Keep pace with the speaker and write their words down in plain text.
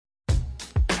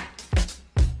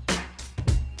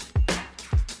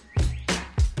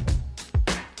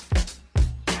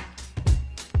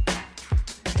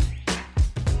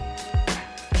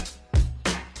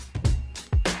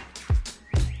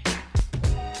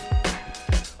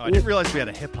Oh, I didn't realize we had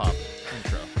a hip-hop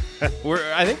intro.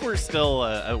 I think we're still,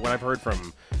 what I've heard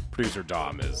from producer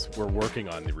Dom is we're working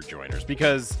on the rejoiners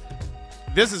because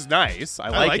this is nice. I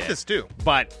like it, this too.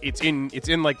 but it's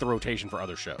in like the rotation for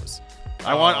other shows.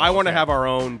 I want to have our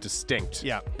own distinct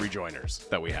rejoiners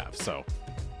that we have. So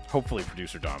hopefully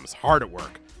producer Dom is hard at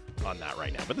work on that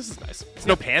right now. But this is nice. It's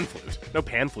no pan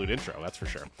flute intro, that's for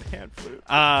sure. Pan flute.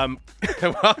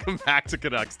 Welcome back to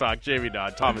Canucks Talk. Jamie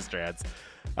Dodd, Thomas Drance.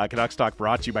 Canucks Talk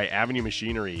brought to you by Avenue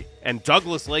Machinery and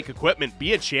Douglas Lake Equipment.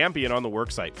 Be a champion on the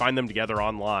worksite. Find them together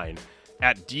online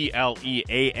at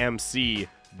dleamc.com.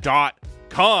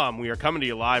 We are coming to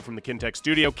you live from the Kintec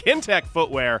studio. Kintec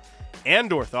Footwear and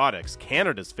Orthotics,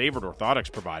 Canada's favorite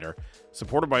orthotics provider,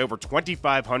 supported by over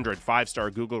 2,500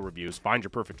 five-star Google reviews. Find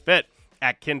your perfect fit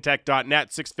at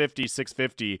kintec.net.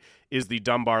 650 is the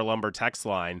Dunbar Lumber text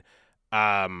line.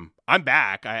 I'm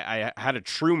back. I had a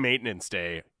true maintenance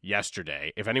day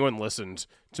yesterday. If anyone listened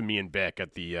to me and Bick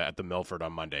at the Milford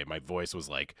on Monday, my voice was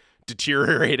like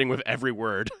deteriorating with every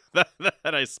word that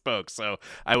I spoke. So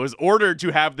I was ordered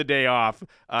to have the day off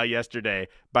yesterday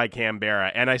by Cam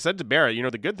Barra. And I said to Barra,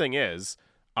 the good thing is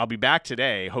I'll be back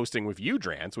today hosting with you,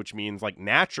 Drance, which means like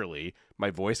naturally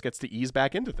my voice gets to ease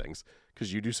back into things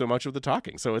because you do so much of the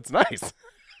talking. So it's nice.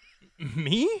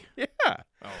 Me? Yeah.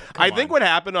 Oh, I think what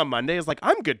happened on Monday is like,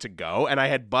 I'm good to go. And I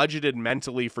had budgeted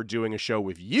mentally for doing a show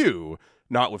with you,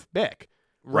 not with Bick.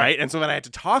 Right. And so then I had to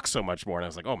talk so much more. And I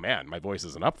was like, oh man, my voice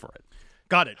isn't up for it.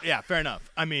 Got it. Yeah, fair enough.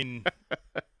 I mean,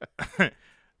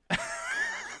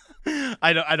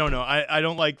 I don't know. I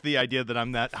don't like the idea that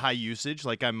I'm that high usage.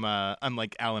 Like I'm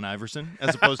like Allen Iverson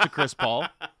as opposed to Chris Paul.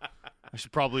 I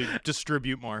should probably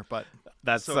distribute more, but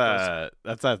that's a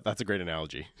great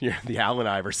analogy. You're the Allen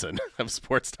Iverson of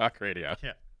sports talk radio.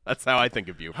 Yeah, that's how I think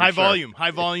of you. High volume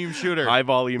shooter. High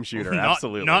volume shooter.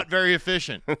 Absolutely. Not very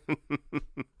efficient.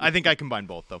 I think I combine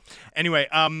both though. Anyway,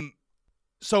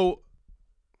 so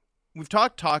we've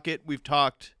talked Tocchet, we've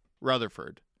talked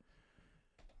Rutherford.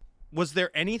 Was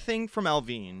there anything from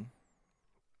Allvin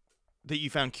that you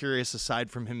found curious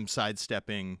aside from him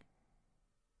sidestepping,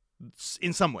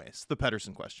 in some ways, the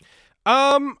Pettersson question?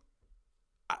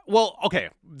 Well, okay.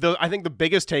 I think the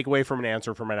biggest takeaway from an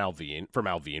answer from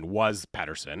Allvin was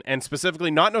Pettersson, and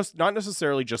specifically not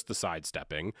necessarily just the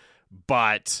sidestepping,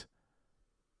 but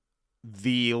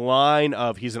the line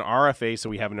of he's an RFA, so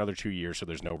we have another 2 years, so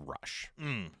there's no rush.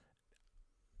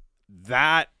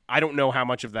 That I don't know how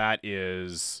much of that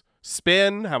is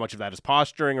spin, how much of that is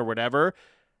posturing or whatever.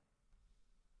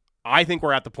 I think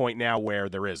we're at the point now where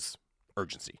there is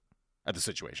urgency at the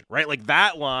situation, right? Like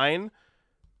that line,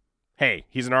 hey,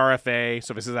 he's an RFA,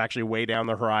 so this is actually way down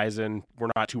the horizon.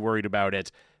 We're not too worried about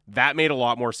it. That made a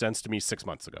lot more sense to me 6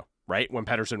 months ago, right? When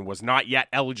Pettersson was not yet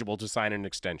eligible to sign an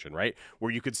extension, right? Where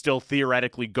you could still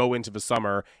theoretically go into the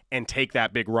summer and take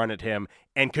that big run at him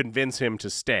and convince him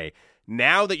to stay.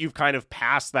 Now that you've kind of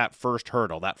passed that first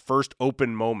hurdle, that first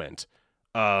open moment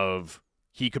of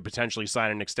he could potentially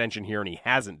sign an extension here and he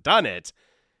hasn't done it,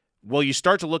 well, you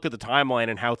start to look at the timeline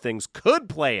and how things could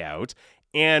play out.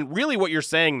 And really what you're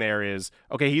saying there is,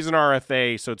 okay, he's an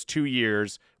RFA, so it's 2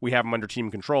 years. We have him under team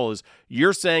control. Is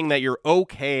you're saying that you're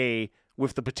okay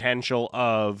with the potential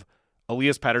of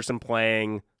Elias Pettersson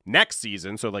playing next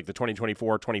season, so like the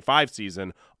 2024-25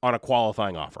 season, on a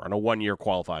qualifying offer, on a 1-year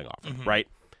qualifying offer, right?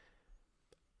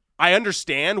 I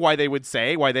understand why they would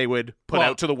put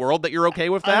out to the world that you're okay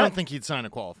with that. I don't think he'd sign a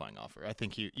qualifying offer. I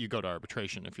think you go to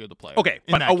arbitration if you're the player. Okay,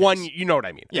 but you know what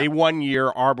I mean. Yeah. A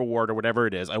 1-year ARB award or whatever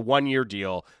it is, a 1-year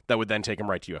deal that would then take him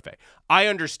right to UFA. I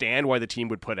understand why the team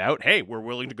would put out, hey, we're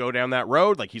willing to go down that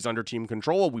road. Like he's under team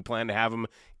control. We plan to have him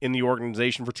in the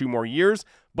organization for 2 more years.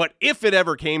 But if it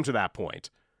ever came to that point,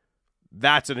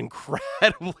 that's an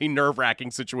incredibly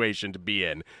nerve-wracking situation to be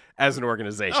in as an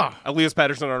organization. Elias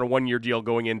Pettersson on a 1-year deal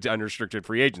going into unrestricted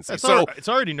free agency. It's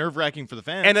already nerve-wracking for the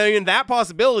fans. And I mean, that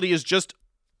possibility is just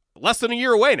less than a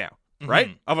year away now,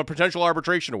 right? Of a potential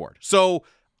arbitration award. So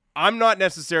I'm not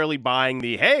necessarily buying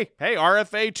the, hey,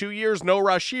 RFA, 2 years, no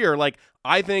rush here. Like,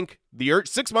 I think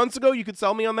 6 months ago you could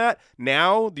sell me on that.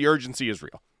 Now the urgency is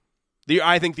real.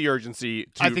 I think the urgency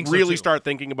to really start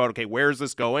thinking about, okay, where's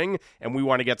this going? And we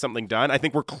want to get something done. I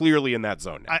think we're clearly in that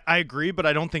zone now. I agree, but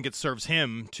I don't think it serves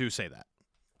him to say that.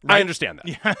 Right? I understand that.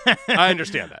 Yeah. I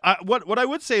understand that. What I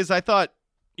would say is I thought,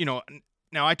 now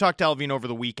I talked to Allvin over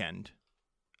the weekend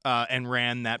and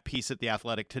ran that piece at The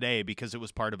Athletic today because it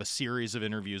was part of a series of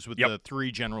interviews with the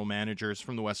 3 general managers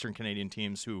from the Western Canadian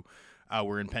teams who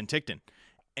were in Penticton.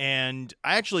 And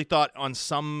I actually thought on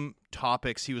some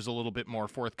topics he was a little bit more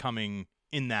forthcoming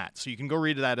in that. So you can go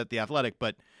read that at The Athletic.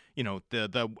 But,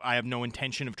 I have no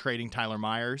intention of trading Tyler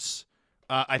Myers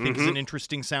I think is an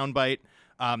interesting soundbite.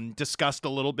 Discussed a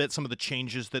little bit some of the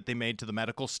changes that they made to the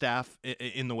medical staff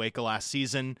in the wake of last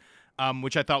season,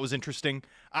 which I thought was interesting.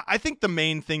 I think the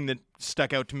main thing that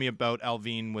stuck out to me about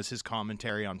Allvin was his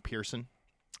commentary on Pearson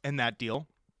and that deal.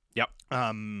 Yep.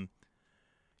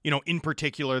 In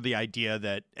particular, the idea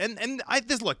that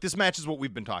this match is what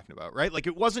we've been talking about, right? Like,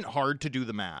 it wasn't hard to do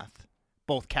the math,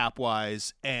 both cap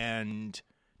wise and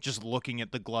just looking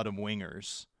at the glut of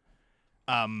wingers,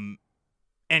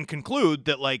 and conclude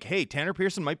that, like, hey, Tanner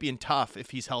Pearson might be in tough if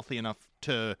he's healthy enough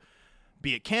to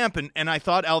be at camp, and I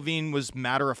thought Allvin was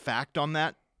matter of fact on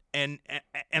that, and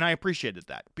I appreciated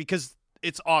that because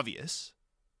it's obvious.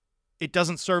 It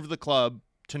doesn't serve the club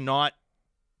to not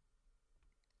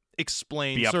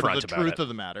explain sort of the truth of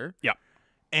the matter. Yeah.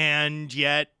 And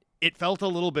yet it felt a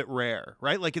little bit rare,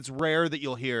 right? Like, it's rare that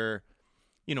you'll hear,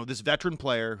 this veteran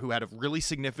player who had a really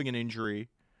significant injury,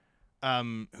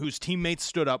 whose teammates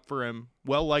stood up for him,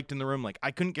 well-liked in the room. Like,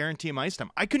 I couldn't guarantee him ice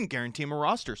time. I couldn't guarantee him a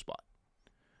roster spot.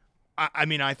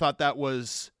 I thought that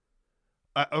was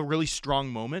a really strong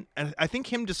moment. And I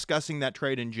think him discussing that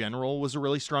trade in general was a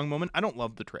really strong moment. I don't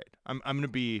love the trade. I'm going to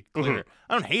be clear. Mm-hmm.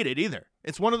 I don't hate it either.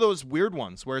 It's one of those weird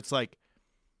ones where it's like,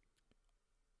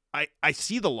 I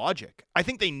see the logic. I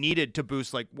think they needed to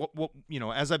boost, like, what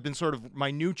as I've been sort of, my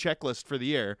new checklist for the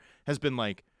year has been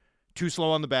like, too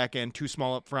slow on the back end, too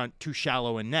small up front, too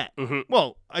shallow in net. Mm-hmm.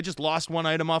 Well, I just lost one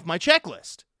item off my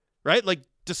checklist, right? Like,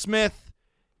 DeSmith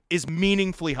is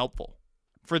meaningfully helpful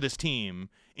for this team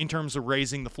in terms of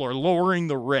raising the floor, lowering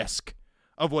the risk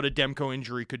of what a Demko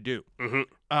injury could do.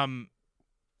 Mm-hmm.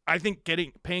 I think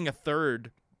paying a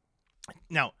third.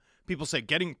 Now, people say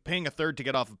paying a third to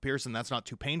get off of Pearson, that's not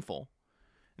too painful.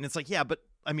 And it's like, yeah, but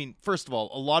I mean, first of all,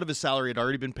 a lot of his salary had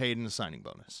already been paid in the signing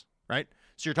bonus, right?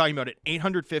 So you're talking about an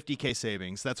 $850K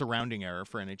savings. That's a rounding error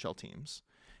for NHL teams.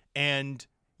 And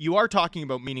you are talking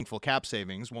about meaningful cap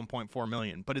savings, $1.4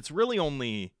 million, but it's really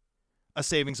only a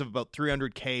savings of about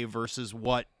 $300K versus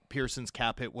what Pearson's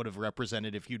cap hit would have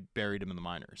represented if you'd buried him in the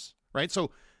minors, right?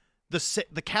 So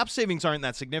the cap savings aren't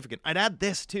that significant. I'd add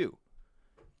this too.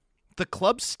 The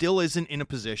club still isn't in a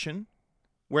position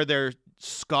where they're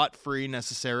scot-free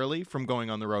necessarily from going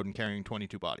on the road and carrying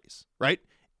 22 bodies, right?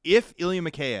 If Ilya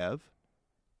Mikheyev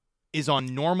is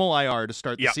on normal IR to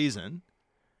start the season,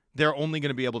 they're only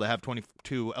going to be able to have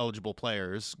 22 eligible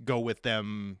players go with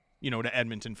them, to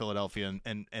Edmonton, Philadelphia,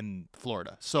 and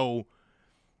Florida. So,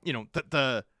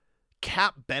 the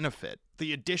cap benefit,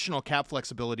 the additional cap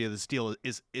flexibility of this deal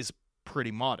is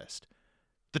pretty modest.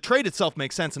 The trade itself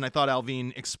makes sense, and I thought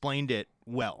Allvin explained it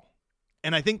well.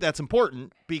 And I think that's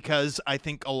important because I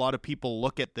think a lot of people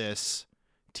look at this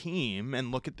team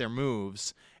and look at their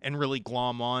moves and really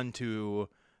glom on to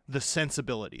the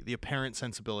sensibility, the apparent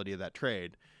sensibility of that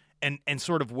trade. And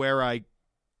sort of where I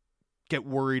get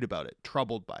worried about it,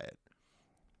 troubled by it,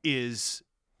 is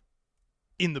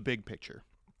in the big picture.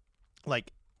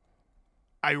 Like,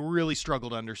 I really struggle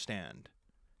to understand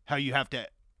how you have to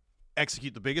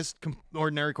execute the biggest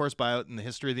ordinary course buyout in the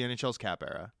history of the NHL's cap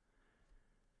era,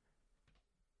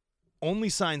 only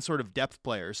sign sort of depth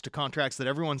players to contracts that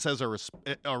everyone says are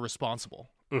responsible,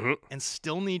 mm-hmm. and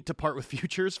still need to part with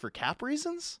futures for cap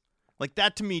reasons? Like,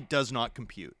 that to me does not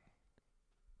compute.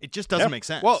 It just doesn't make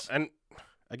sense. Well, and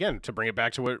again, to bring it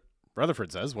back to what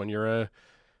Rutherford says, when you're a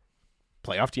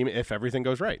playoff team, if everything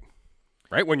goes right?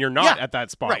 When you're not at that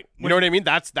spot. Right. You know what I mean?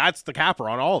 That's the capper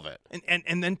on all of it.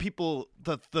 And then people,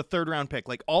 the third round pick,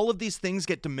 like, all of these things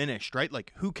get diminished, right?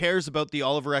 Like, who cares about the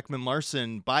Oliver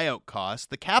Ekman-Larsson buyout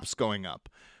cost? The cap's going up.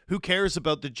 Who cares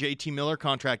about the JT Miller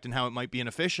contract and how it might be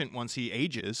inefficient once he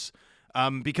ages?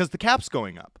 Because the cap's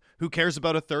going up. Who cares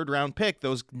about a third round pick?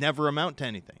 Those never amount to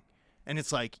anything. And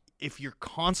it's like, if you're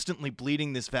constantly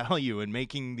bleeding this value and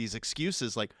making these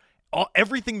excuses, like,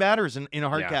 everything matters in a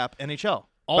hard cap NHL.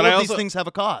 All of these things have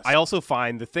a cost. I also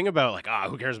find the thing about, like,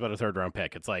 who cares about a third round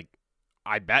pick? It's like,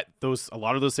 I bet a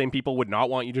lot of those same people would not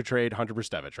want you to trade Hunter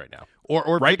Brzustevich right now.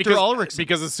 Or right? Victor Ulrichsen.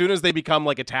 Because as soon as they become,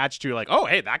 like, attached to, like, oh,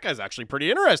 hey, that guy's actually pretty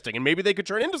interesting, and maybe they could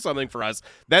turn into something for us,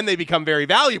 then they become very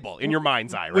valuable in your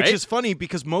mind's eye, right? Which is funny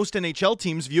because most NHL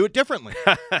teams view it differently.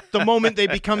 The moment they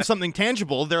become something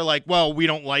tangible, they're like, well, we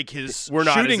don't like his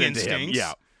shooting instincts.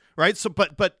 Yeah. Right? So,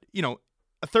 but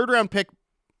a third round pick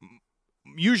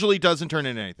usually doesn't turn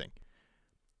into anything.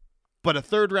 But a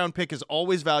third round pick is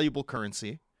always valuable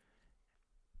currency.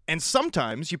 And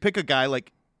sometimes you pick a guy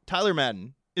like Tyler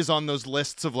Madden is on those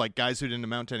lists of, like, guys who didn't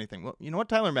amount to anything. Well, you know what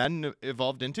Tyler Madden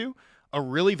evolved into? A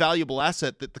really valuable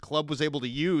asset that the club was able to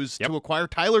use to acquire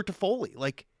Tyler Toffoli.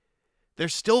 Like,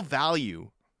 there's still value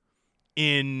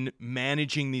in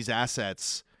managing these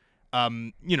assets,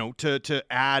 to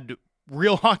add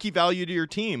real hockey value to your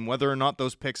team, whether or not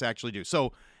those picks actually do.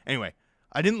 So anyway,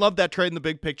 I didn't love that trade in the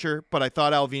big picture, but I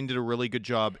thought Allvin did a really good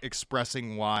job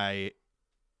expressing why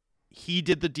he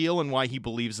did the deal and why he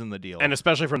believes in the deal. And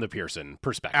especially from the Pearson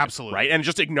perspective. Absolutely. Right? And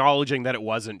just acknowledging that it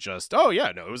wasn't just, oh,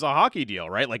 yeah, no, it was a hockey deal,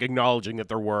 right? Like acknowledging that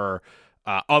there were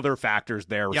other factors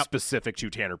there specific to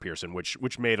Tanner Pearson,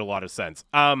 which made a lot of sense.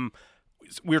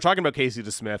 We were talking about Casey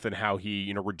DeSmith and how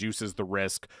he, reduces the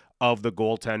risk of the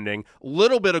goaltending.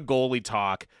 Little bit of goalie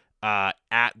talk at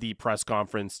the press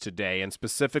conference today, and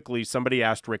specifically somebody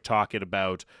asked Rick Tocchet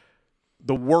about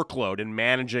the workload and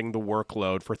managing the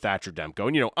workload for Thatcher Demko.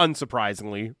 And,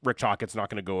 unsurprisingly, Rick Tocchet's not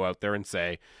going to go out there and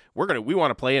say, we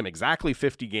want to play him exactly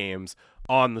 50 games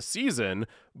on the season.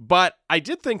 But I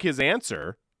did think his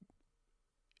answer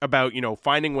about,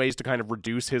 finding ways to kind of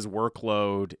reduce his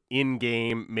workload in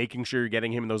game, making sure you're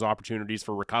getting him those opportunities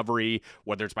for recovery,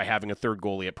 whether it's by having a third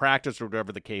goalie at practice or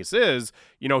whatever the case is.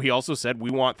 He also said, we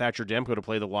want Thatcher Demko to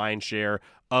play the lion's share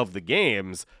of the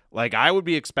games. Like, I would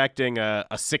be expecting a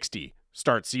 60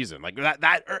 start season. Like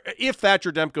that if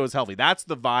Thatcher Demko is healthy. That's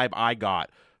the vibe I got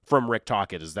from Rick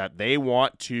Tocchet, is that they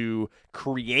want to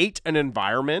create an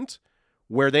environment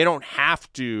where they don't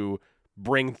have to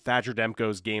bring Thatcher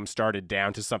Demko's game started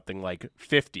down to something like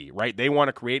 50, right? They want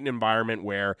to create an environment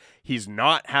where he's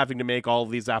not having to make all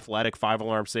of these athletic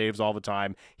 5-alarm saves all the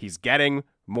time. He's getting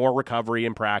more recovery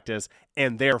in practice,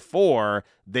 and therefore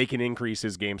they can increase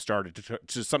his game started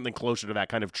to something closer to that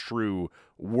kind of true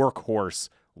workhorse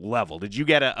level. Did you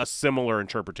get a similar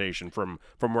interpretation from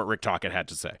what Rick Tocchet had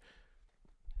to say?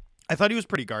 I thought he was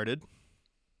pretty guarded.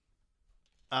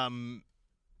 I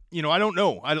don't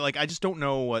know. I just don't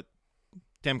know what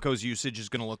Demko's usage is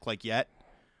going to look like yet.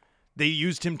 They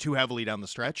used him too heavily down the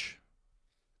stretch.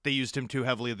 They used him too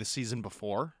heavily the season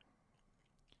before.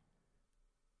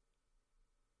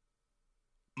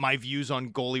 My views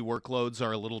on goalie workloads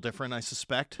are a little different, I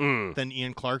suspect, than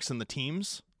Ian Clark's and the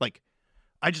teams. Like,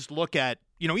 I just look at,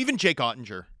 even Jake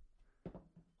Ottinger.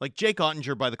 Like, Jake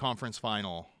Ottinger by the conference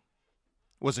final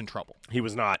was in trouble. He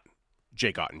was not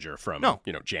Jake Ottinger from,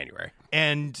 January.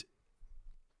 And,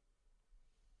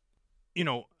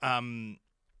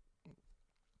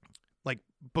 like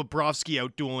Bobrovsky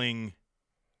outdueling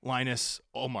Linus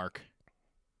Ullmark.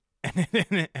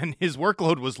 And his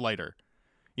workload was lighter.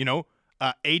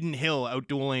 Aiden Hill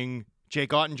outdueling Jake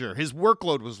Ottinger. His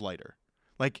workload was lighter.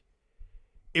 Like,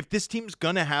 if this team's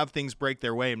going to have things break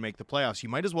their way and make the playoffs, you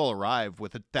might as well arrive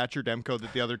with a Thatcher Demko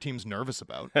that the other team's nervous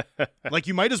about. Like,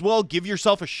 you might as well give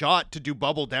yourself a shot to do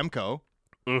bubble Demko.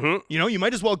 Mm-hmm. You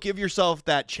might as well give yourself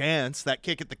that chance, that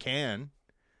kick at the can.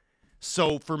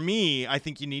 So for me, I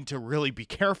think you need to really be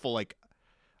careful, like,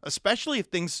 especially if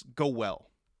things go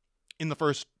well in the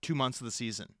first 2 months of the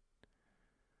season.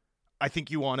 I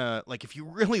think you want to, like, if you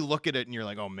really look at it and you're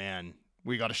like, oh man,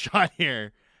 we got a shot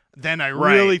here, then I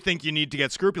really think you need to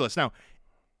get scrupulous. Now,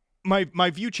 my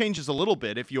view changes a little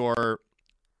bit if you're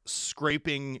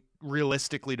scraping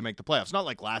realistically to make the playoffs. Not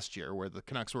like last year where the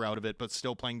Canucks were out of it, but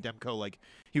still playing Demko like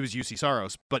he was UC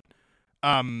Saros. But,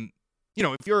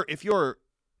 if you're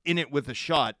in it with a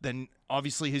shot, then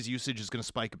obviously his usage is going to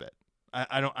spike a bit.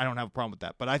 I don't have a problem with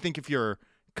that. But I think if you're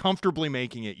comfortably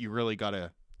making it, you really got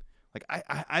to, like,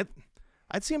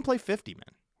 I'd see him play 50, man.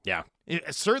 Yeah.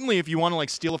 Certainly, if you want to, like,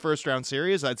 steal a first-round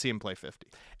series, I'd see him play 50.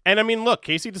 And, I mean, look,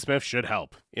 Casey DeSmith should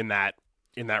help in that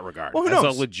regard. Well, who knows?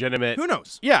 As a legitimate... Who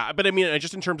knows? Yeah, but, I mean,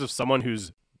 just in terms of someone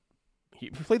he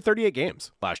played 38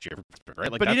 games last year,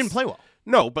 right? Like, but he didn't play well.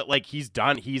 No, but, like, he's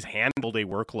handled a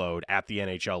workload at the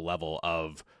NHL level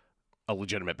of a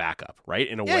legitimate backup, right?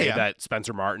 In a way that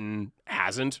Spencer Martin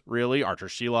hasn't, really. Artur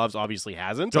Shilov's obviously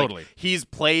hasn't. Totally. Like, he's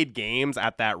played games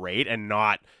at that rate and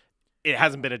not... It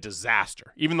hasn't been a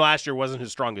disaster. Even last year wasn't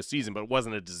his strongest season, but it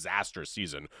wasn't a disastrous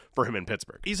season for him in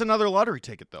Pittsburgh. He's another lottery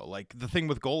ticket, though. Like, the thing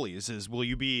with goalies is, will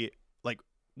you be, like,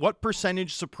 what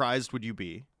percentage surprised would you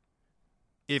be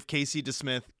if Casey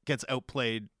DeSmith gets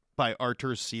outplayed by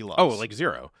Artur Silovs? Oh, like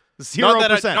 0%.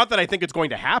 0%. Not that I think it's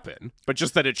going to happen, but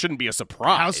just that it shouldn't be a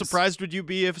surprise. How surprised would you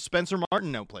be if Spencer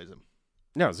Martin outplays him?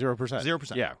 No, 0%.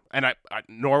 0%. Yeah, and I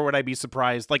nor would I be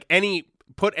surprised. Like,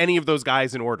 put any of those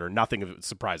guys in order, nothing of it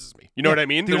surprises me. You know what I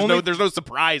mean? There's no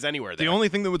surprise anywhere there. The only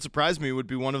thing that would surprise me would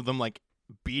be one of them, like,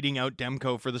 beating out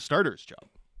Demko for the starter's job.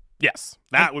 Yes,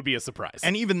 that would be a surprise.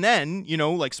 And even then,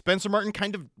 like, Spencer Martin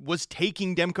kind of was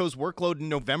taking Demko's workload in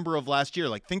November of last year.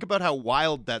 Like, think about how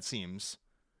wild that seems.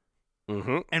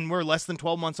 Mm-hmm. And we're less than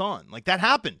 12 months on. Like, that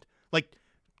happened. Like,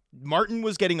 Martin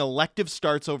was getting elective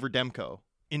starts over Demko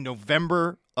in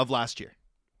November of last year.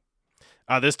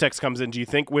 This text comes in. Do you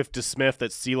think with DeSmith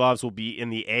that Silovs will be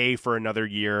in the A for another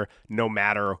year no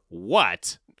matter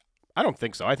what? I don't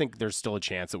think so. I think there's still a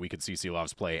chance that we could see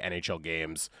Silovs play NHL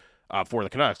games for the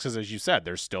Canucks because, as you said,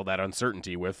 there's still that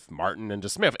uncertainty with Martin and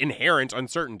DeSmith, inherent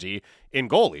uncertainty in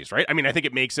goalies, right? I mean, I think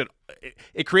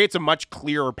it creates a much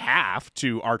clearer path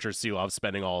to Archer Silovs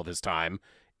spending all of his time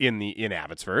in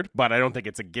Abbotsford, but I don't think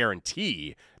it's a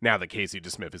guarantee now that Casey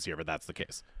DeSmith is here, but that's the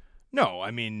case. No,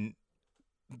 I mean,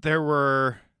 there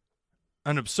were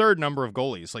an absurd number of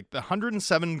goalies. Like, the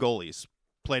 107 goalies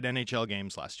played NHL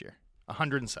games last year.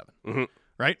 107,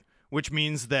 right? Which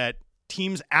means that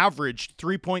teams averaged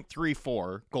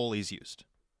 3.34 goalies used.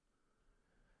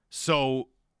 So,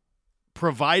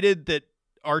 provided that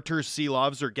Artur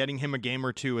Silovs are getting him a game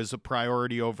or two as a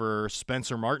priority over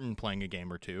Spencer Martin playing a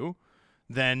game or two,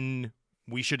 then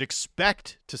we should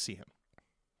expect to see him.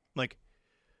 Like,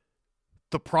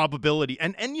 the probability,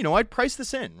 and I'd price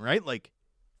this in, right? Like,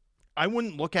 I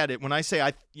wouldn't look at it when I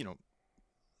say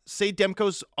say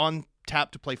Demko's on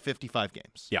tap to play 55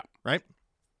 games. Yeah. Right?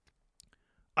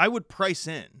 I would price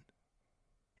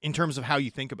in terms of how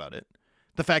you think about it,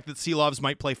 the fact that Silovs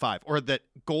might play 5, or that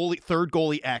third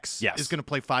goalie X is going to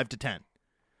play 5 to 10.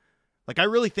 Like, I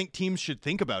really think teams should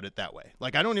think about it that way.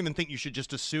 Like, I don't even think you should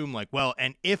just assume, like, well,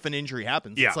 and if an injury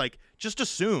happens, it's like, just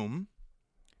assume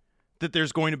that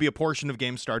there's going to be a portion of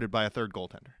games started by a third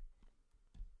goaltender.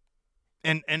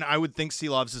 And I would think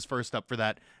Silovs is first up for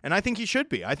that. And I think he should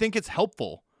be. I think it's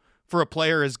helpful for a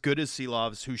player as good as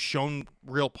Silovs, who's shown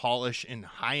real polish in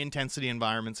high-intensity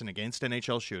environments and against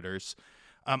NHL shooters.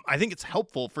 I think it's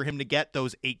helpful for him to get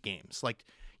those 8 games. Like,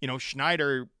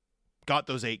 Schneider got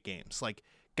those 8 games. Like,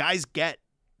 guys get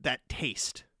that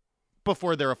taste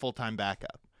before they're a full-time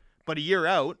backup. But a year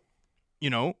out,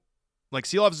 like,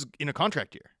 Silovs is in a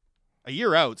contract year. A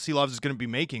year out, Silovs is going to be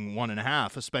making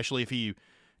 1.5, especially if he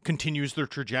continues the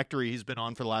trajectory he's been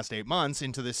on for the last 8 months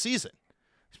into this season.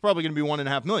 He's probably going to be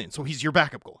 $1.5 million. So he's your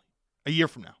backup goalie a year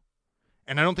from now.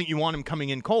 And I don't think you want him coming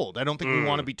in cold. I don't think we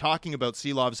want to be talking about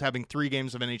Silovs having 3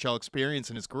 games of NHL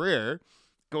experience in his career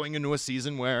going into a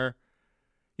season where,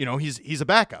 he's a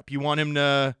backup. You want him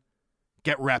to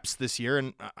get reps this year,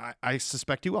 and I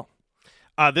suspect he will.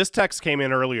 This text came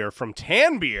in earlier from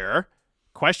Tanbeer.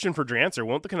 Question for Drancer: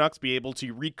 won't the Canucks be able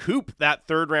to recoup that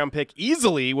third-round pick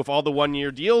easily with all the one-year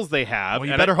deals they have? Well,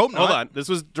 you better hope not. Hold on. This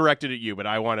was directed at you, but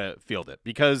I want to field it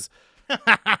because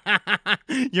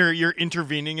you're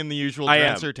intervening in the usual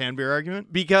Drancer-Tanbeer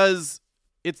argument? Because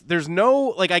there's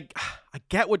no, like, I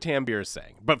get what Tanbeer is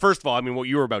saying. But first of all, I mean, what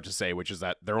you were about to say, which is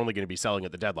that they're only going to be selling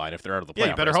at the deadline if they're out of the playoffs. Yeah,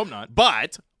 you better hope not.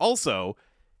 But also,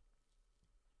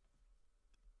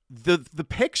 the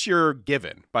picks you're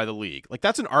given by the league, like,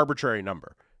 that's an arbitrary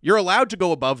number. You're allowed to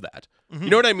go above that. You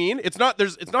know what I mean? It's not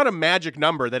a magic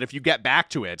number that if you get back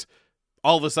to it,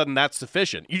 all of a sudden that's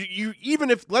sufficient. You even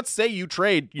if, let's say you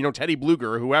trade, Teddy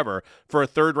Bluger or whoever for a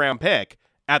third round pick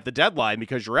at the deadline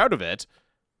because you're out of it,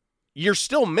 you're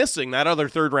still missing that other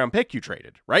third round pick you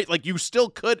traded, right? Like, you still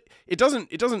could, it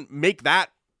doesn't make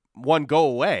that one go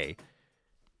away.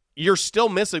 You're still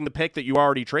missing the pick that you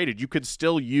already traded. You could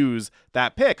still use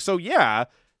that pick. So, yeah,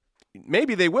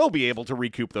 maybe they will be able to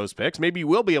recoup those picks. Maybe you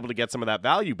will be able to get some of that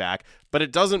value back, but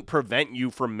it doesn't prevent you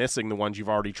from missing the ones you've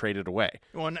already traded away.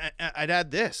 Well, and I'd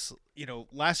add this.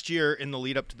 Last year in the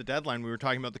lead up to the deadline, we were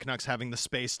talking about the Canucks having the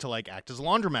space to, like, act as a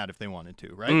laundromat if they wanted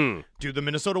to, right? Do the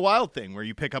Minnesota Wild thing where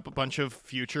you pick up a bunch of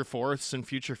future fourths and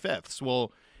future fifths.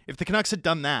 Well, if the Canucks had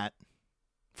done that,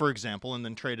 for example, and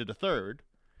then traded a third,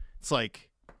 it's like,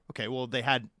 okay, well, they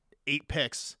had 8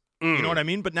 picks. You know what I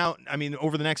mean? But now,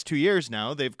 over the next 2 years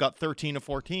now, they've got 13 of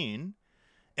 14,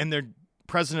 and their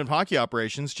president of hockey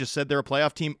operations just said they're a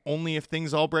playoff team only if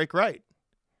things all break right.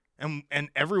 And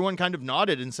everyone kind of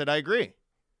nodded and said, I agree.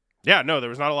 Yeah, no,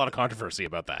 there was not a lot of controversy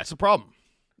about that. That's a problem.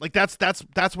 Like, that's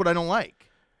what I don't like.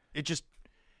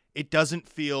 It doesn't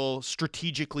feel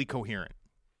strategically coherent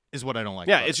is what I don't like.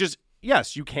 Yeah, it's just,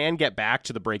 yes, you can get back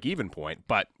to the break-even point,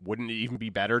 but wouldn't it even be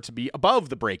better to be above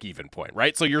the break-even point,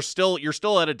 right? So you're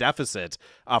still at a deficit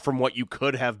from what you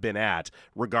could have been at,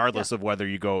 regardless of whether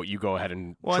you go ahead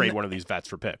and trade one of these vets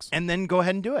for picks, and then go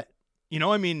ahead and do it.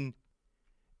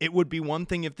 It would be one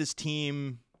thing if this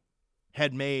team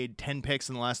had made 10 picks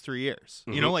in the last 3 years.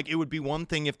 It would be one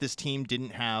thing if this team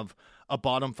didn't have a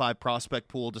bottom 5 prospect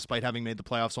pool, despite having made the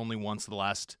playoffs only once in the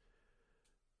last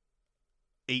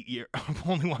 8 years,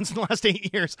 only once in the last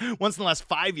 8 years, once in the last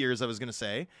 5 years, I was going to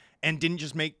say, and didn't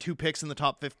just make 2 picks in the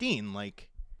top 15. Like,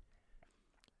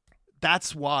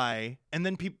 that's why. And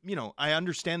then people, I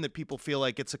understand that people feel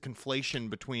like it's a conflation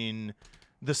between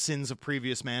the sins of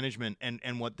previous management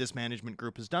and what this management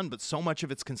group has done, but so much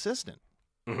of it's consistent.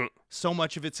 So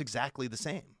much of it's exactly the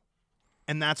same.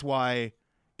 And that's why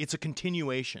it's a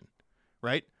continuation,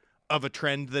 right, of a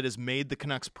trend that has made the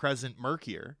Canucks present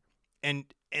murkier, and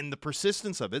the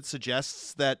persistence of it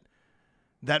suggests that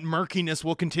murkiness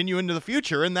will continue into the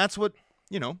future, and that's what,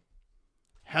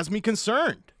 has me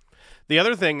concerned. The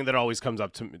other thing that always comes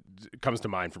to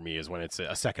mind for me is when it's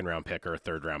a second-round pick or a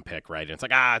third-round pick, right? And it's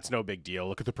like, it's no big deal.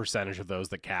 Look at the percentage of those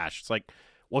that cash. It's like,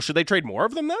 well, should they trade more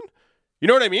of them then? You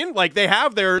know what I mean? Like, they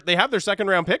have their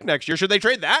second-round pick next year. Should they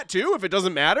trade that too if it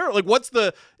doesn't matter? Like, what's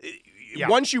the... Yeah.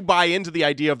 Once you buy into the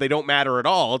idea of they don't matter at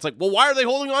all, it's like, well, why are they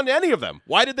holding on to any of them?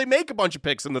 Why did they make a bunch of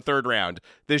picks in the third round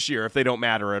this year if they don't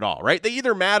matter at all, right? They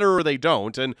either matter or they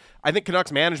don't, and I think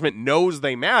Canucks management knows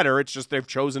they matter. It's just they've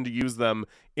chosen to use them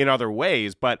in other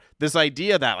ways. But this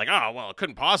idea that, like, it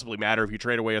couldn't possibly matter if you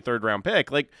trade away a third-round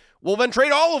pick, like, well, then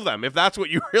trade all of them if that's what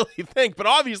you really think. But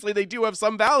obviously they do have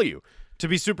some value. To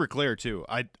be super clear, too,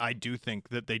 I do think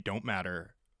that they don't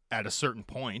matter at a certain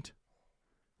point.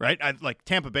 Right? Like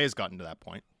Tampa Bay has gotten to that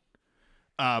point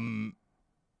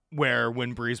where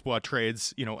when Brisebois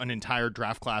trades, an entire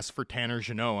draft class for Tanner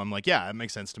Jeannot, I'm like, yeah, that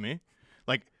makes sense to me.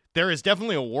 Like, there is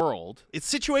definitely a world.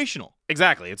 It's situational.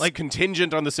 Exactly. It's like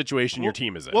contingent on the situation your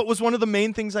team is in. What was one of the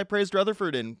main things I praised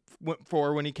Rutherford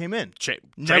for when he came in? Trading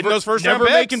those first-round picks.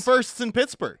 Never making firsts in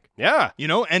Pittsburgh. Yeah.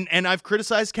 And I've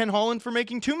criticized Ken Holland for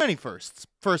making too many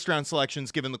first-round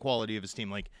selections given the quality of his team.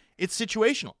 Like, it's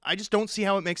situational. I just don't see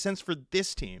how it makes sense for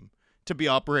this team to be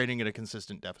operating at a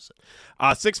consistent deficit.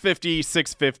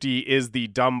 650 is the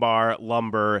Dunbar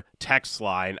Lumber text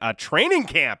line. Training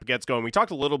camp gets going. We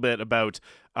talked a little bit about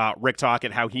Rick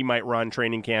Tocchet, how he might run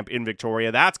training camp in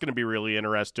Victoria. That's going to be really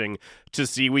interesting to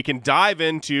see. We can dive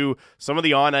into some of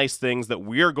the on-ice things that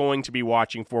we're going to be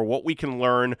watching for, what we can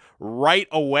learn right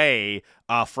away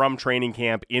from training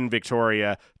camp in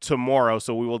Victoria tomorrow.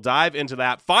 So we will dive into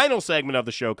that final segment of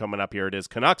the show coming up. Here it is,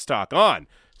 Canucks Talk on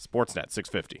Sportsnet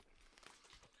 650.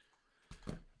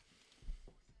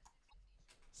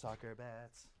 Soccer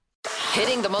bats.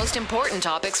 Hitting the most important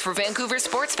topics for Vancouver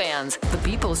sports fans. The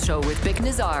People's Show with Vic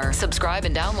Nazar. Subscribe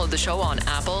and download the show on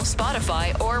Apple,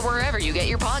 Spotify, or wherever you get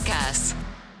your podcasts.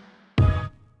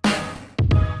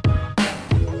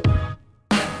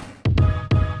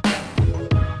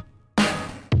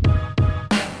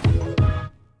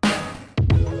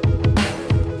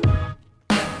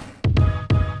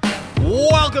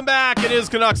 Welcome back. It is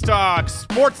Canucks Talk,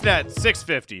 Sportsnet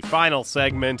 650, final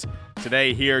segment.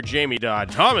 Today here, Jamie Dodd,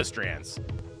 Thomas Drance,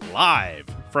 live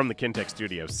from the Kintec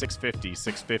studio.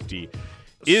 650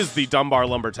 is the Dunbar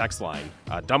Lumber text line.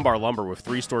 Dunbar Lumber with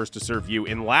 3 stores to serve you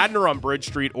in Ladner on Bridge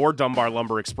Street or Dunbar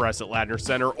Lumber Express at Ladner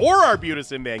Center or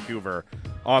Arbutus in Vancouver,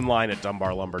 online at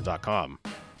dunbarlumber.com.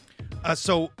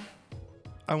 So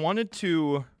I wanted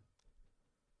to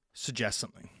suggest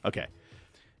something. Okay.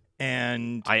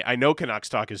 And I know Canucks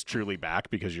Talk is truly back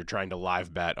because you're trying to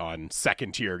live bet on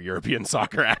second-tier European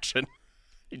soccer action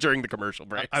during the commercial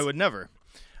breaks. I would never.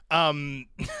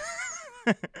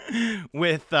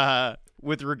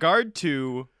 With regard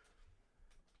to...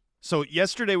 So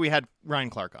yesterday we had Ryan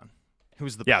Clark on,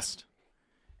 who's the best.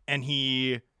 And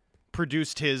he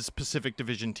produced his Pacific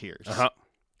Division tiers.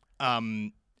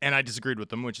 And I disagreed with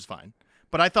them, which is fine.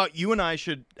 But I thought you and I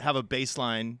should have a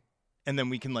baseline, and then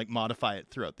we can modify it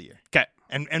throughout the year. Okay.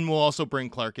 And we'll also bring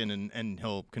Clark in and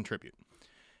he'll contribute.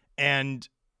 And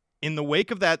in the wake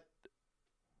of that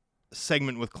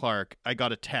segment with Clark, I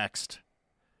got a text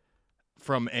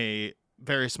from a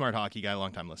very smart hockey guy,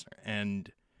 longtime listener.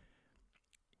 And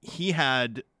he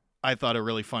had, I thought, a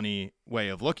really funny way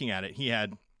of looking at it. He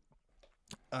had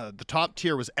the top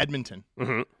tier was Edmonton,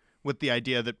 with the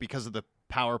idea that because of the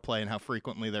power play and how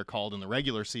frequently they're called in the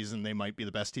regular season, they might be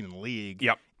the best team in the league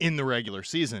in the regular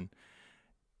season.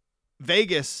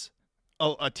 Vegas,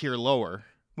 a tier lower,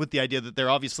 with the idea that they're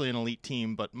obviously an elite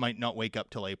team, but might not wake up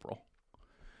till April.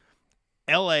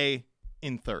 LA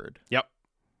in third.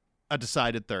 A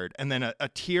decided third. And then a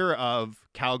tier of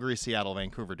Calgary, Seattle,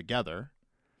 Vancouver together.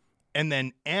 And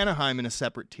then Anaheim in a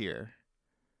separate tier.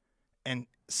 And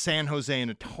San Jose in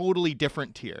a totally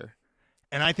different tier.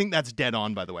 And I think that's dead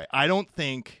on, by the way. I don't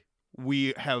think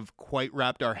we have quite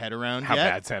wrapped our head around how yet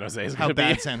bad San Jose is how going to be.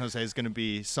 bad San Jose is going to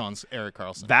be sans Erik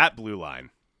Karlsson. That blue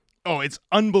line. Oh, it's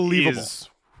unbelievable.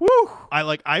 Woo!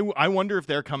 I wonder if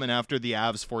they're coming after the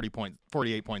Avs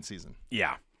 48-point season.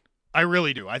 Yeah. I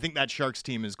really do. I think that Sharks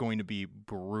team is going to be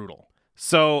brutal.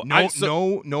 So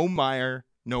no Meyer,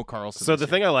 no Karlsson. So the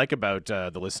thing I like about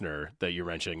the listener that you're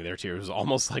mentioning their tier is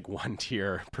almost like one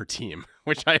tier per team,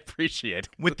 which I appreciate.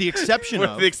 With the exception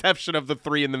of the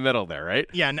 3 in the middle there, right?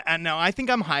 Yeah, and now I think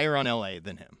I'm higher on LA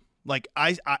than him.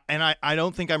 I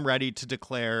don't think I'm ready to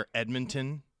declare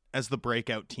Edmonton as the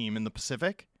breakout team in the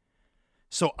Pacific.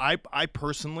 So I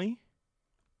personally,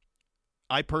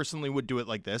 I personally would do it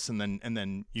like this, and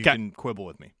then you Okay. can quibble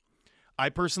with me. I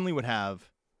personally would have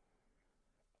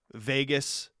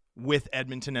Vegas with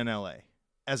Edmonton and LA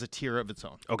as a tier of its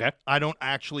own. Okay. I don't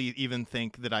actually even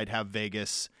think that I'd have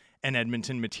Vegas and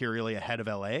Edmonton materially ahead of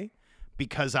LA,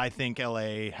 because I think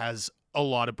LA has a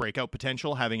lot of breakout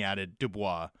potential, having added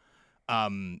Dubois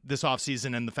this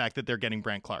offseason, and the fact that they're getting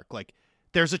Brandt Clarke. Like,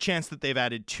 there's a chance that they've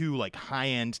added 2 like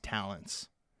high-end talents,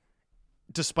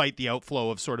 despite the outflow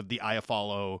of sort of the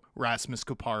Iafallo, Rasmus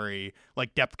Kupari,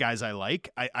 like depth guys I like.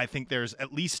 I think there's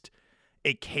at least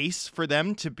a case for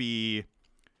them to be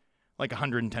like a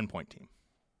 110-point team,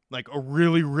 like a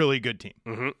really, really good team.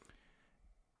 Mm-hmm.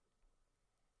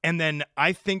 And then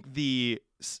I think the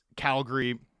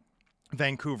Calgary,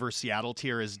 Vancouver, Seattle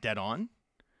tier is dead on.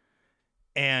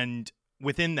 And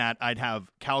within that, I'd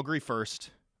have Calgary first,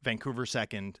 Vancouver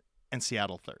second, and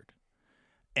Seattle third.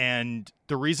 And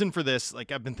the reason for this,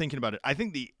 like, I've been thinking about it, I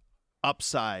think the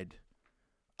upside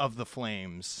of the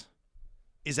Flames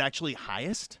is actually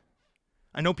highest.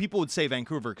 I know people would say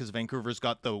Vancouver because Vancouver's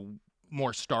got the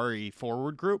more starry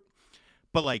forward group,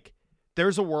 but like,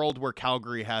 there's a world where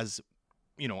Calgary has,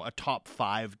 you know, a top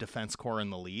 5 defense core in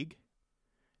the league.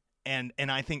 And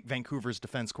I think Vancouver's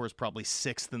defense core is probably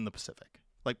 6th in the Pacific,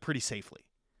 like pretty safely.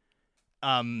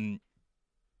 And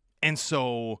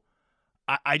so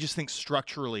I just think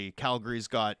structurally Calgary's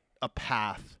got a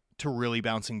path to really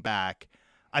bouncing back.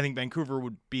 I think Vancouver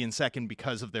would be in second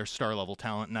because of their star level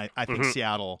talent. And I think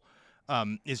Seattle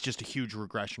is just a huge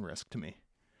regression risk to me.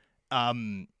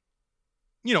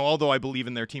 You know, although I believe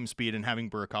in their team speed, and having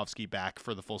Burakovsky back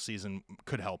for the full season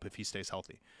could help if he stays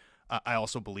healthy. I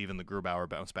also believe in the Grubauer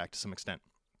bounce back to some extent.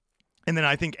 And then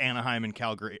I think Anaheim and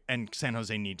Calgary and San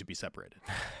Jose need to be separated.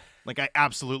 Like, I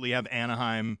absolutely have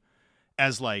Anaheim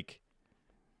as like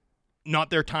not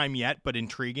their time yet, but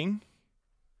intriguing.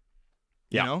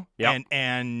 You know? Yeah.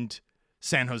 And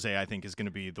San Jose, I think, is going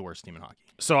to be the worst team in hockey.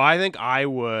 So I think I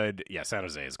would, San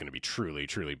Jose is going to be truly,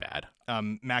 truly bad.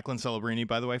 Macklin Celebrini,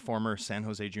 by the way, former San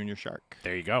Jose Junior Shark.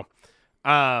 There you go.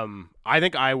 I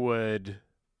think I would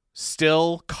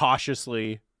still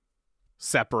cautiously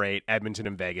separate Edmonton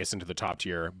and Vegas into the top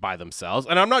tier by themselves.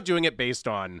 And I'm not doing it based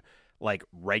on like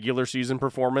regular season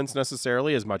performance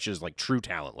necessarily as much as like true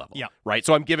talent level. Yeah. Right.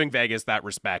 So I'm giving Vegas that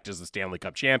respect as the Stanley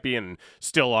Cup champion, and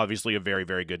still obviously a very,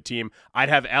 very good team. I'd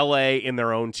have LA in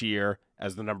their own tier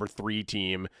as the number 3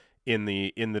 team in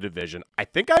the division. I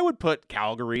think I would put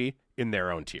Calgary in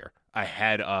their own tier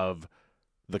ahead of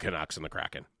the Canucks and the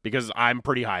Kraken, because I'm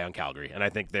pretty high on Calgary, and I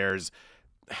think there's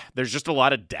just a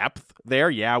lot of depth there.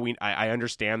 Yeah, I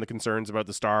understand the concerns about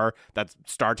the star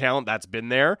talent that's been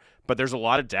there, but there's a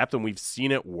lot of depth, and we've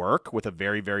seen it work with a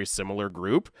very, very similar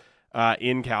group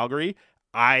in Calgary.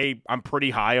 I'm pretty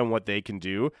high on what they can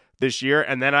do this year,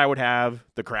 and then I would have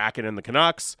the Kraken and the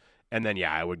Canucks, and then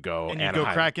I would go And you Anaheim.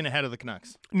 go Kraken ahead of the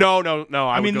Canucks. No. I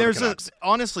mean, would go there's the Canucks.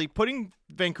 honestly, putting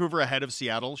Vancouver ahead of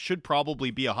Seattle should probably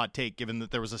be a hot take, given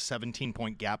that there was a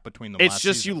 17-point gap between them. It's last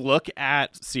just season. you look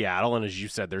at Seattle, and as you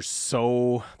said, there's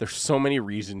so many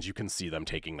reasons you can see them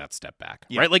taking that step back,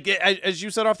 Yeah. right? Like as you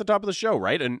said off the top of the show,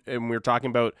 right? And we were talking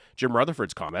about Jim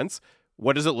Rutherford's comments.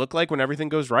 What does it look like when everything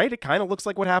goes right? It kind of looks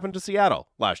like what happened to Seattle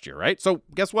last year, right? So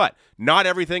guess what? Not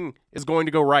everything is going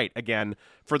to go right again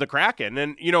for the Kraken.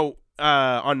 And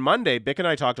on Monday, Bick and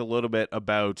I talked a little bit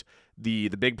about the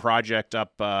big project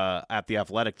up at the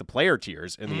Athletic, the player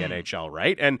tiers in the NHL,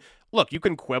 right? And look, you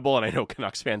can quibble, and I know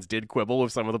Canucks fans did quibble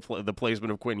with some of the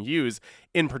placement of Quinn Hughes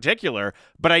in particular,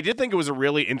 but I did think it was a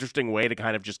really interesting way to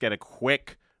kind of just get a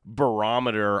quick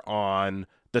barometer on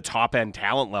the top-end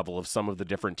talent level of some of the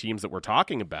different teams that we're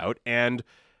talking about, and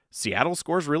Seattle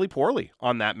scores really poorly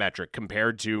on that metric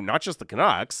compared to not just the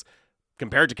Canucks,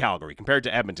 compared to Calgary, compared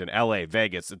to Edmonton, LA,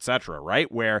 Vegas, etc., right?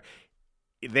 Where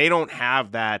they don't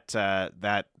have that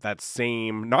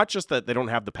same, not just that they don't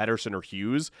have the Pettersson or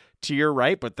Hughes tier,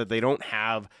 right? But that they don't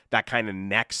have that kind of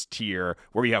next tier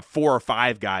where you have 4 or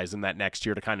 5 guys in that next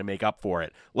tier to kind of make up for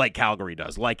it, like Calgary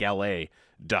does, like LA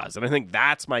does. And I think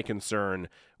that's my concern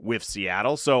with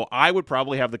Seattle. So I would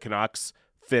probably have the Canucks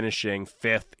finishing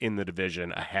 5th in the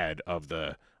division ahead of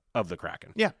the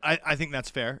Kraken. Yeah, I think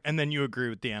that's fair. And then you agree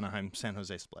with the Anaheim-San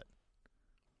Jose split.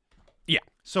 Yeah,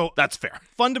 So that's fair.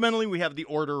 fundamentally, we have the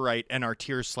order right, and our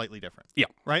tiers slightly different. Yeah.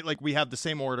 Right? Like, we have the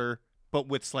same order, but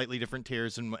with slightly different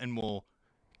tiers, and we'll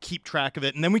keep track of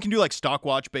it. And then we can do, like, stock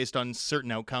watch based on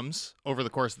certain outcomes over the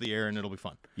course of the year, and it'll be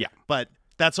fun. Yeah. But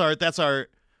that's our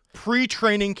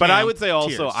pre-training camp But I would say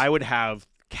also tiers. I would have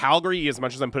Calgary, as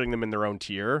much as I'm putting them in their own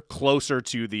tier, closer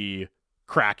to the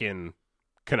Kraken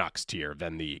Canucks tier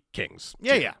than the Kings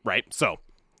Yeah, tier, yeah. right? So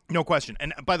No question.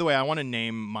 And by the way, I want to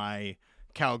name my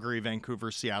Calgary,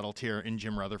 Vancouver, Seattle tier in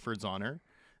Jim Rutherford's honor.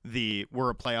 We're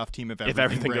a playoff team if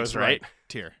everything goes right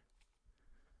tier.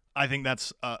 I think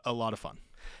that's a lot of fun.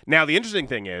 Now, the interesting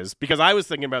thing is, because I was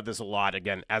thinking about this a lot,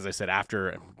 again, as I said,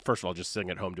 after, first of all, just sitting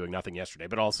at home doing nothing yesterday,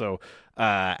 but also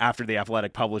after the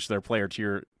Athletic published their player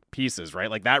tier pieces, right?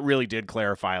 Like, that really did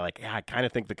clarify, like, yeah, I kind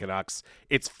of think the Canucks,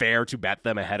 it's fair to bet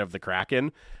them ahead of the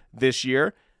Kraken this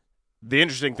year. The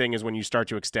interesting thing is when you start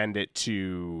to extend it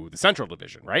to the Central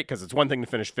Division, right? Because it's one thing to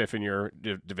finish fifth in your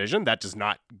division. That does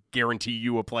not guarantee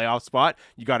you a playoff spot.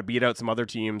 You got to beat out some other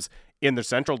teams in the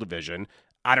Central Division.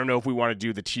 I don't know if we want to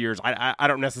do the tiers. I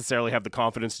don't necessarily have the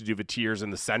confidence to do the tiers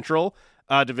in the Central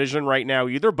Division right now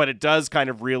either, but it does kind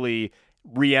of really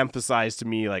re-emphasize to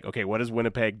me, like, okay, what does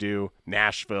Winnipeg do?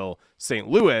 Nashville, St.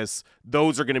 Louis,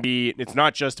 those are going to be, it's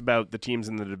not just about the teams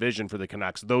in the division for the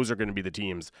Canucks. Those are going to be the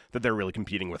teams that they're really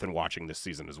competing with and watching this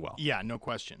season as well. Yeah, no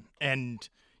question. And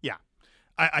yeah,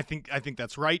 I think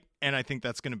that's right, and I think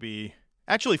that's going to be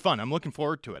actually fun. I'm looking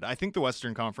forward to it. I think the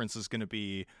Western Conference is going to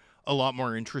be a lot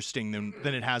more interesting than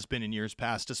it has been in years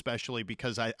past, especially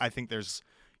because I think there's,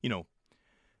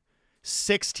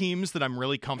 6 teams that I'm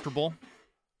really comfortable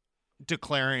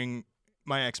declaring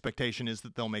my expectation is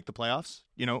that they'll make the playoffs,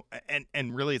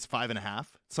 and really it's 5.5.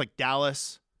 It's like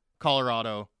Dallas,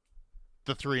 Colorado,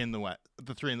 the 3 in the West,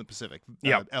 the 3 in the Pacific,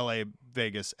 LA,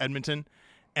 Vegas, Edmonton.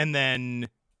 And then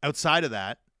outside of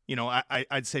that,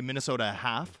 I'd say Minnesota a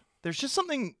half. There's just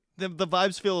something, the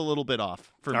vibes feel a little bit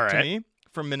off to me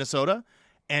from Minnesota.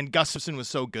 And Gustafsson was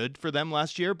so good for them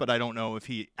last year, but I don't know if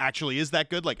he actually is that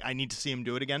good. Like, I need to see him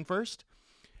do it again first.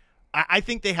 I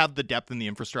think they have the depth and the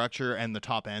infrastructure and the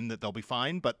top end that they'll be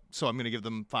fine, but so I'm going to give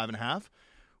them 5.5.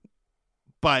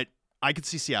 But I could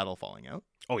see Seattle falling out.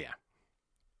 Oh, yeah.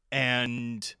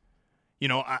 And,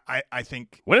 I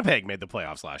think Winnipeg made the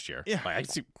playoffs last year. Yeah. I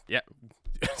see, yeah.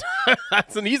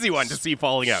 That's an easy one to see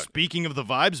falling out. Speaking of the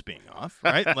vibes being off,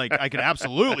 right? Like, I could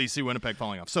absolutely see Winnipeg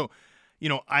falling off. So,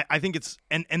 I think it's,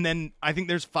 and then I think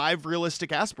there's 5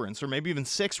 realistic aspirants, or maybe even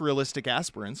 6 realistic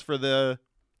aspirants for the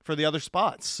other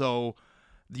spots. So,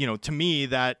 to me,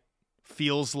 that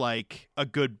feels like a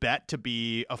good bet to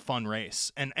be a fun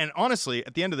race. And honestly,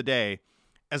 at the end of the day,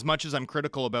 as much as I'm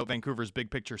critical about Vancouver's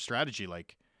big picture strategy,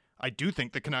 like, I do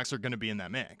think the Canucks are going to be in that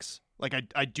mix. Like,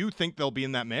 I do think they'll be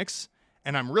in that mix,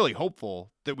 and I'm really hopeful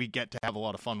that we get to have a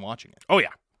lot of fun watching it. Oh, yeah.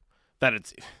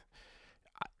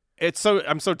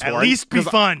 I'm so torn. At least be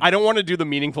fun. I don't want to do the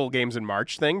meaningful games in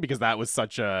March thing because that was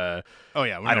such a. Oh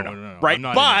yeah, I don't know. Right,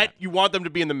 but you want them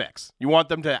to be in the mix. You want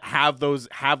them to have those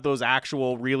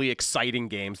actual really exciting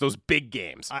games, those big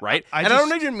games, right? I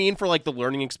don't even mean for like the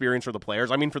learning experience for the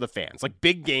players. I mean for the fans, like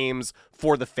big games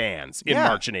for the fans in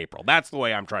March and April. That's the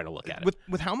way I'm trying to look at it.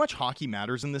 With how much hockey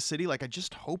matters in this city, like I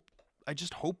just hope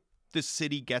this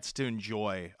city gets to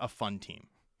enjoy a fun team.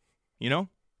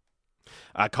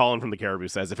 Colin from the Caribou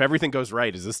says, if everything goes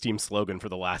right, is this team's slogan for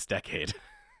the last decade?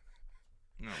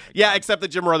 Yeah, except that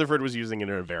Jim Rutherford was using it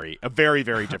in a very,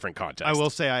 very different context. I will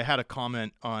say I had a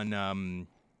comment on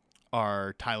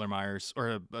our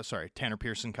Tanner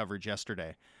Pearson coverage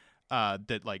yesterday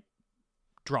that like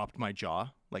dropped my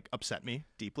jaw, like upset me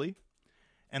deeply.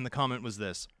 And the comment was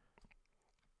this: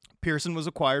 Pearson was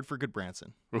acquired for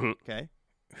Goodbranson, okay,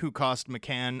 who cost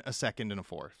McCann a second and a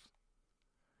fourth.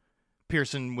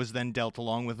 Pearson was then dealt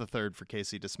along with a third for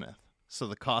Casey DeSmith. So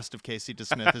the cost of Casey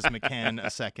DeSmith is McCann, a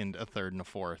second, a third, and a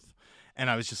fourth. And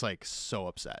I was just like so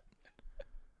upset.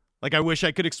 Like, I wish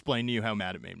I could explain to you how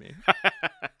mad it made me.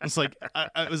 It's like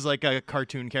I was like a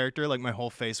cartoon character. Like my whole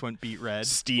face went beet red.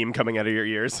 Steam coming out of your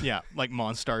ears. Yeah, like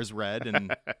Monstars red,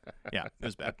 and yeah, it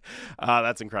was bad.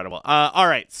 That's incredible. All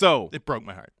right, so it broke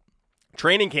my heart.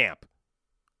 Training camp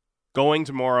going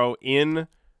tomorrow in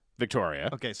Victoria.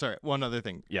 Okay, sorry. One other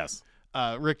thing. Yes.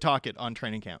 Rick Tocchet on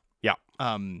training camp. Yeah.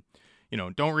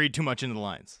 Don't read too much into the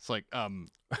lines. It's like,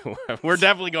 we're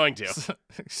definitely going to.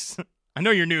 I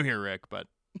know you're new here, Rick, but.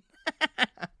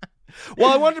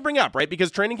 Well, I wanted to bring up, right, because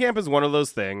training camp is one of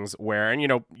those things where,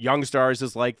 and Young Stars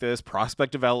is like this,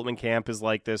 prospect development camp is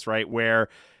like this, right, where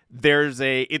there's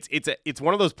it's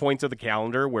one of those points of the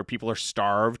calendar where people are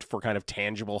starved for kind of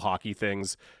tangible hockey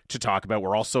things to talk about.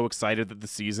 We're all so excited that the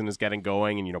season is getting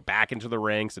going and, back into the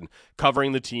ranks and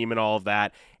covering the team and all of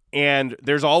that. And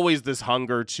there's always this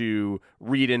hunger to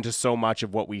read into so much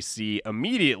of what we see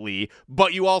immediately,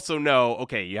 but you also know,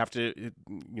 okay, you have to,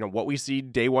 what we see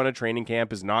day one of training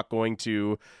camp is not going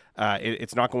to,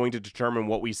 it's not going to determine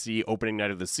what we see opening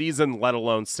night of the season, let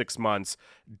alone 6 months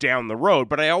down the road.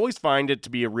 But I always find it to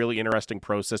be a really interesting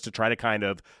process to try to kind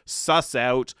of suss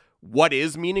out what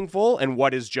is meaningful and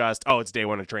what is just, oh, it's day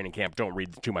one of training camp, don't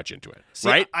read too much into it. See,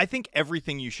 right? I think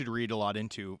everything you should read a lot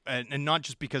into, and not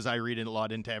just because I read a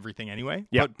lot into everything anyway,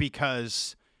 Yeah. but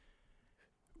because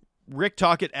Rick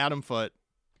Tocchet, Adam Foote,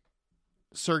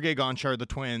 Sergei Gonchar, the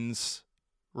Twins,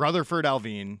 Rutherford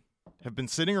Alvin have been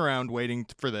sitting around waiting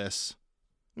for this.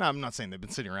 No, I'm not saying they've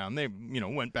been sitting around. They,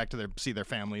 went back to see their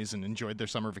families and enjoyed their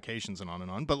summer vacations and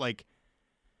on. But, like,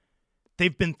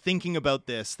 they've been thinking about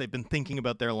this. They've been thinking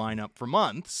about their lineup for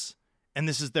months, and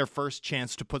this is their first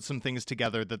chance to put some things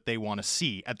together that they want to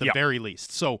see at the Yep. very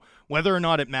least. So whether or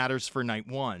not it matters for night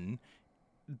one,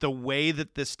 the way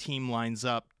that this team lines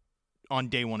up on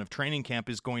day one of training camp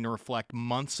is going to reflect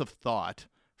months of thought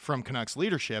from Canucks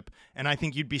leadership, and I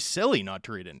think you'd be silly not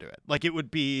to read into it. Like,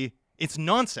 it's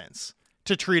nonsense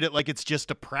to treat it like it's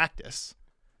just a practice.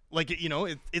 Like,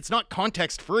 it's not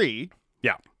context-free.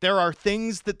 Yeah. There are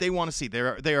things that they want to see.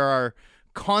 There are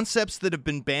concepts that have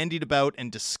been bandied about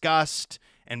and discussed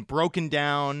and broken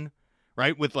down,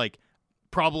 right? With, like,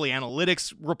 probably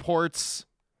analytics reports,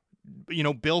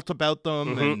 built about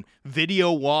them and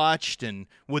video watched and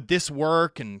would this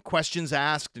work and questions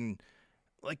asked, and,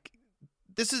 like,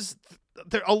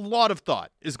 a lot of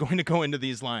thought is going to go into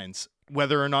these lines.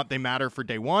 Whether or not they matter for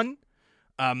day one,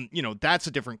 that's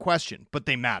a different question, but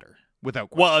they matter without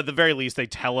question. Well, at the very least, they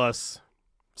tell us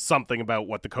something about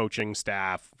what the coaching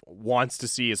staff wants to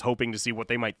see, is hoping to see what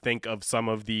they might think of some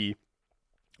of the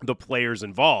players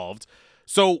involved.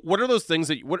 So what are those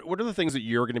things what are the things that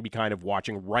you're going to be kind of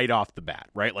watching right off the bat,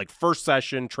 right? Like first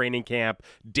session, training camp,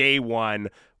 day one.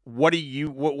 What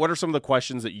are some of the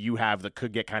questions that you have that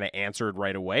could get kind of answered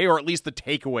right away, or at least the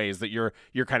takeaways that you're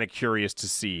kind of curious to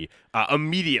see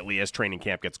immediately as training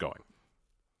camp gets going?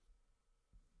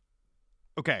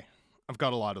 Okay, I've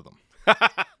got a lot of them.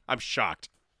 I'm shocked.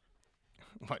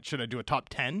 What, should I do a top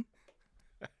 10?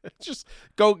 Just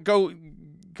go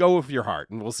with your heart,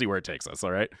 and we'll see where it takes us,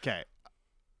 all right? Okay.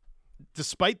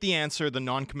 Despite the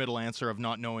non-committal answer of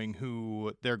not knowing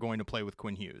who they're going to play with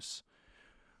Quinn Hughes,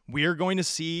 we are going to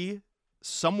see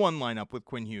someone line up with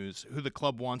Quinn Hughes who the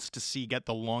club wants to see get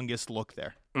the longest look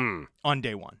there on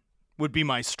day one, would be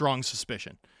my strong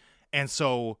suspicion. And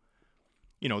so,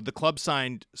 the club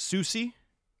signed Soucy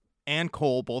and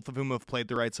Cole, both of whom have played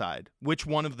the right side. Which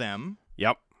one of them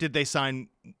did they sign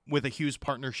with a Hughes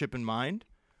partnership in mind?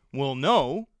 We'll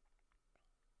know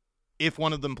if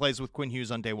one of them plays with Quinn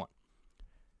Hughes on day one.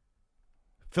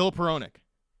 Filip Hronek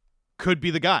could be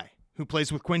the guy who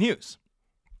plays with Quinn Hughes.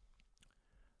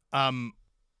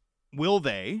 Will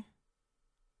they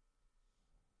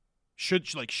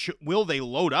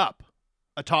load up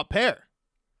a top pair?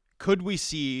 Could we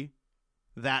see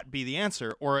that be the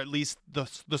answer, or at least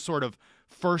the sort of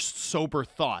first sober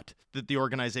thought that the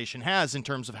organization has in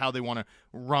terms of how they want to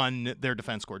run their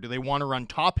defense core? Do they want to run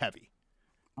top heavy?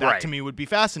 That Right. to me would be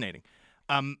fascinating.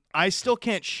 I still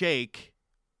can't shake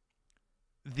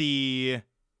the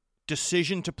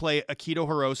decision to play Akito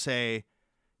Hirose,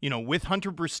 with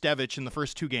Hunter Brustevich in the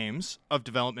first two games of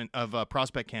development of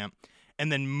prospect camp,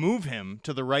 and then move him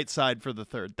to the right side for the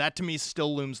third. That to me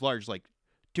still looms large. Like,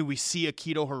 do we see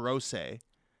Akito Hirose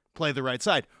play the right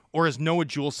side, or is Noah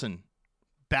Juulsen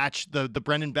the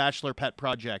Brendan Batchelor pet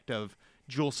project of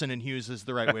Juulsen and Hughes is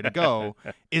the right way to go?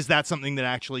 Is that something that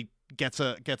actually gets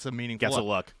a meaningful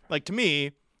look? Like, to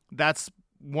me, that's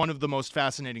one of the most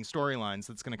fascinating storylines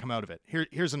that's going to come out of it.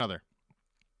 Here's another.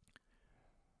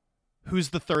 Who's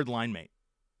the third line mate?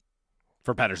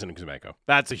 For Pettersson and Kuzmenko.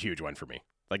 That's a huge one for me.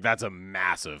 Like, that's a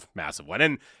massive, massive one.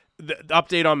 And the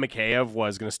update on Mikheyev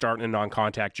was going to start in a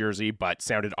non-contact jersey, but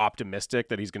sounded optimistic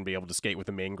that he's going to be able to skate with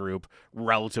the main group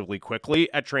relatively quickly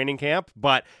at training camp.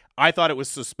 But I thought it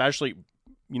was especially,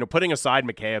 putting aside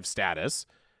Mikheyev's status,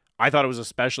 I thought it was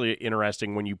especially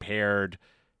interesting when you paired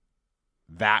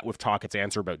that with Tocchet's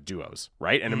answer about duos,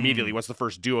 right? And immediately, what's the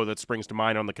first duo that springs to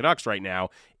mind on the Canucks right now?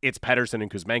 It's Pettersson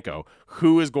and Kuzmenko.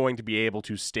 Who is going to be able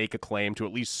to stake a claim to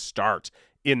at least start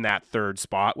in that third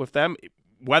spot with them,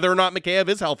 whether or not Mikheyev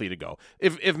is healthy to go?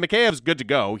 If Mikheyev's good to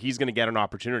go, he's going to get an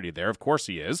opportunity there. Of course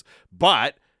he is.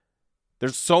 But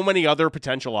there's so many other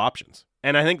potential options.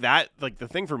 And I think that, like, the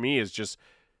thing for me is just,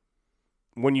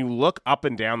 when you look up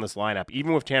and down this lineup,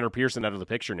 even with Tanner Pearson out of the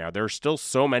picture now, there are still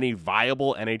so many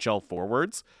viable NHL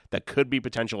forwards that could be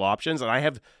potential options. And I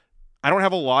don't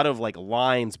have a lot of, like,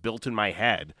 lines built in my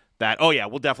head that, oh yeah,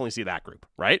 we'll definitely see that group,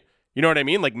 right? You know what I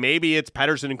mean? Like, maybe it's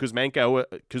Pettersson and Kuzmenko.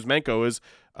 Kuzmenko is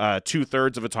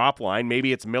 2/3 of a top line.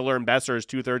 Maybe it's Miller and Besser is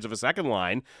 2/3 of a second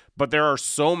line. But there are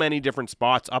so many different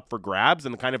spots up for grabs,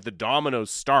 and kind of the dominoes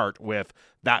start with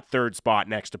that third spot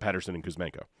next to Pettersson and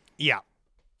Kuzmenko. Yeah.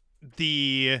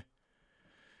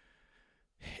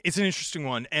 It's an interesting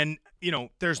one. And,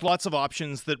 there's lots of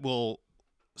options that will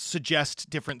suggest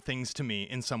different things to me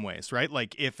in some ways, right?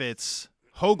 Like if it's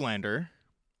Höglander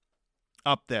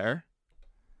up there,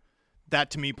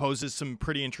 that to me poses some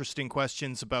pretty interesting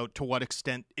questions about to what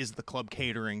extent is the club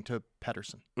catering to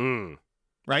Pettersson,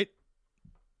 right?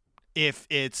 If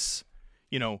it's,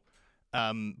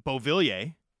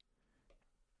 Beauvillier,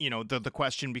 the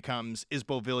question becomes, is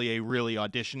Beauvillier really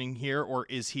auditioning here, or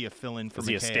is he a fill-in for Mikheyev? Is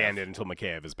he a stand-in until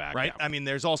Mikheyev is back? Right? Yeah. I mean,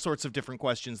 there's all sorts of different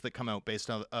questions that come out based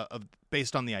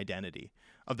on the identity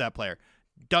of that player.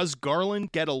 Does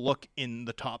Garland get a look in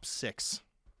the top 6?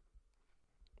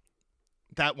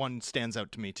 That one stands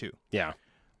out to me too. Yeah.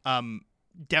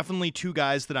 Definitely two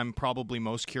guys that I'm probably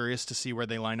most curious to see where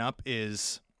they line up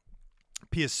is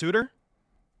Pius Suter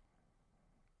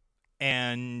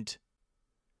and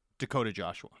Dakota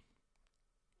Joshua.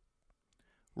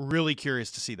 Really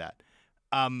curious to see that.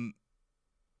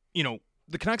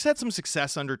 The Canucks had some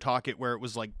success under Tocchet where it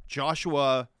was like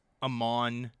Joshua,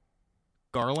 Amon,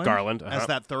 Garland as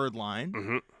that third line.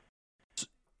 Mm-hmm.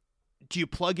 Do you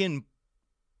plug in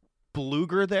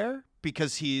Blueger there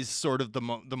because he's sort of the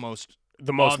most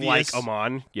like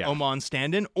Amon, Amon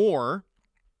stand-in, or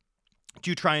do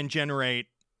you try and generate,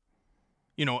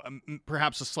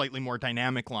 perhaps a slightly more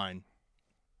dynamic line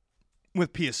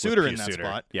with Pius Suter in that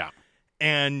spot? Yeah.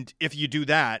 And if you do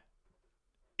that,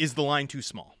 is the line too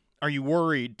small? Are you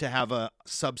worried to have a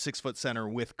sub 6-foot center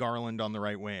with Garland on the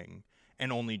right wing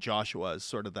and only Joshua as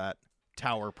sort of that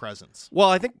tower presence? Well,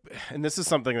 I think, and this is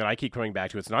something that I keep coming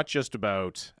back to, it's not just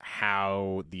about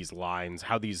how these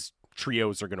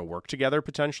trios are going to work together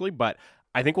potentially, but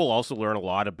I think we'll also learn a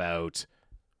lot about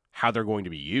how they're going to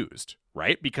be used,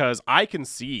 right? Because I can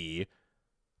see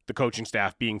the coaching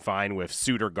staff being fine with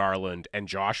Suter, Garland, and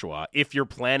Joshua if you're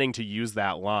planning to use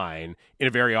that line in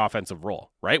a very offensive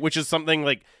role, right? Which is something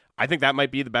like, I think that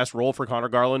might be the best role for Connor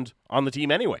Garland on the team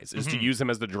anyways, is to use him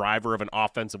as the driver of an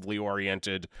offensively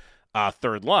oriented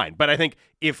third line. But I think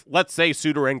if, let's say,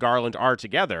 Suter and Garland are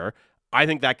together, I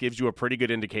think that gives you a pretty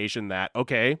good indication that,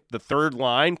 okay, the third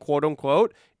line, quote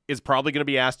unquote, is probably going to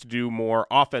be asked to do more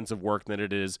offensive work than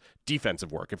it is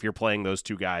defensive work if you're playing those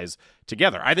two guys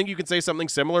together. I think you could say something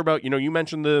similar about, you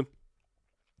mentioned the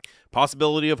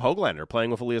possibility of Höglander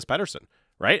playing with Elias Pettersson,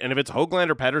 right? And if it's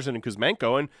Höglander, Pettersson, and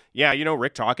Kuzmenko, and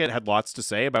Rick Tocchet had lots to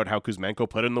say about how Kuzmenko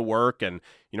put in the work and,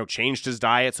 changed his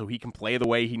diet so he can play the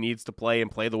way he needs to play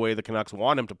and play the way the Canucks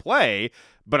want him to play.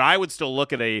 But I would still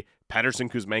look at a Pettersson,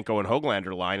 Kuzmenko, and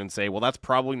Höglander line and say, well, that's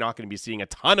probably not going to be seeing a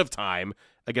ton of time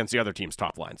against the other team's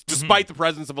top lines, despite the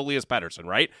presence of Elias Pettersson,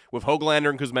 right? With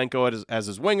Höglander and Kuzmenko as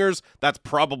his wingers, that's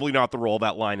probably not the role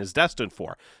that line is destined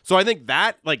for. So I think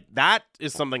that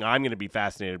is something I'm going to be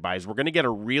fascinated by, is we're going to get a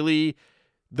really...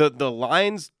 The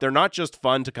lines, they're not just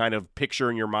fun to kind of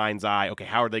picture in your mind's eye, okay,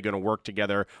 how are they going to work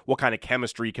together? What kind of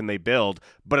chemistry can they build?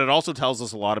 But it also tells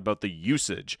us a lot about the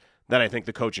usage that I think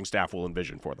the coaching staff will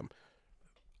envision for them.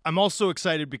 I'm also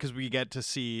excited because we get to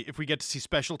see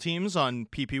special teams on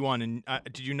PP1. And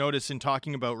did you notice in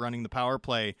talking about running the power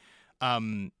play,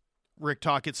 Rick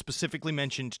Tocchet specifically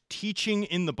mentioned teaching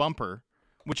in the bumper,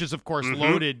 which is, of course,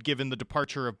 loaded given the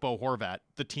departure of Bo Horvat,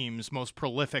 the team's most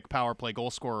prolific power play goal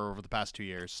scorer over the past 2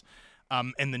 years,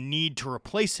 and the need to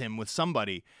replace him with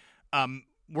somebody.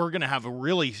 We're going to have a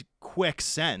really quick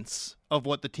sense of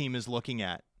what the team is looking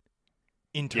at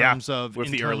in terms of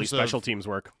early special teams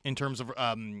work. In terms of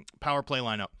power play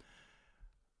lineup.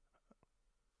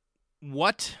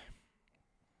 What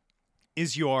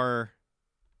is your...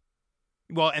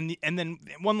 Well, and then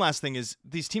one last thing is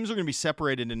these teams are going to be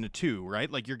separated into two,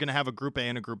 right? Like you're going to have a Group A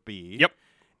and a Group B. Yep.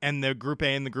 And the Group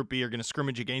A and the Group B are going to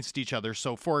scrimmage against each other.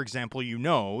 So, for example,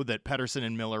 that Pettersson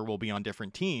and Miller will be on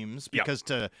different teams because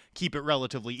to keep it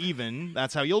relatively even,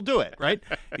 that's how you'll do it, right?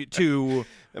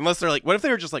 Unless they're like, what if they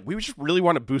were just like, we just really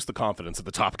want to boost the confidence of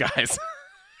the top guys?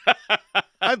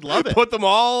 I'd love it. Put them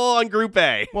all on Group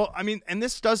A. Well, I mean, and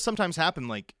this does sometimes happen.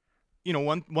 Like,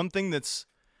 one thing that's,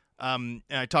 and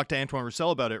I talked to Antoine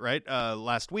Roussel about it, right,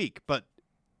 last week. But,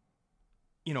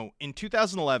 in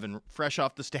 2011, fresh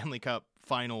off the Stanley Cup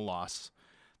final loss,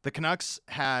 the Canucks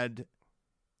had,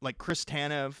 like, Chris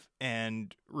Tanev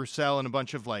and Roussel and a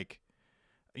bunch of, like,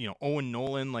 Owen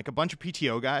Nolan, like a bunch of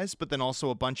PTO guys, but then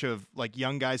also a bunch of, like,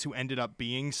 young guys who ended up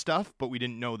being stuff, but we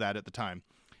didn't know that at the time.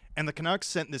 And the Canucks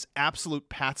sent this absolute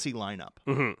patsy lineup.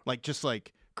 Mm-hmm. Like, just,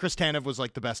 like, Chris Tanev was,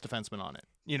 like, the best defenseman on it.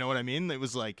 You know what I mean? It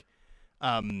was, like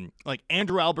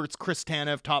Andrew Albert's Chris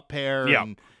Tanev top pair,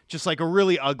 and just like a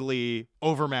really ugly,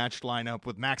 overmatched lineup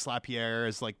with Max Lapierre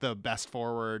as like the best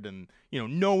forward, and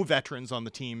no veterans on the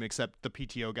team except the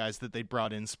PTO guys that they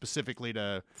brought in specifically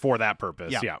for that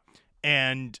purpose. Yeah.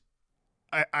 And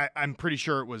I'm pretty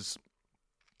sure it was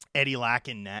Eddie Lack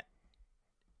in net.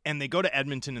 And they go to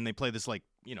Edmonton and they play this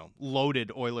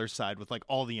loaded Oilers side with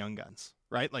all the young guns,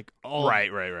 right? Like all right.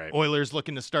 Oilers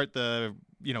looking to start the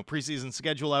preseason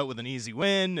schedule out with an easy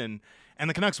win, and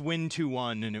the Canucks win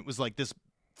 2-1, and it was like this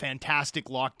fantastic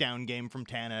lockdown game from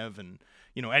Tanev, and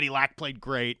Eddie Lack played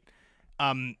great.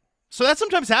 So that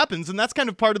sometimes happens, and that's kind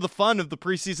of part of the fun of the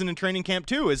preseason and training camp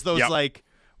too, is those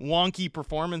wonky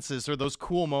performances or those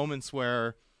cool moments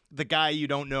where the guy you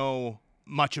don't know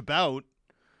much about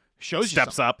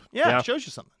steps up. Yeah, shows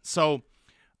you something. So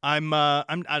I'd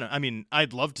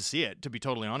love to see it, to be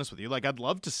totally honest with you. I'd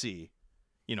love to see,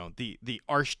 the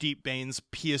Arshdeep Bains,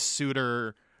 Pius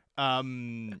Suter, I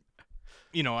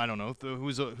don't know,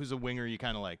 who's a winger you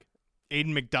kind of like,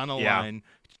 Aiden McDonough line,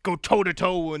 go toe to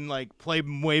toe and play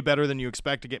way better than you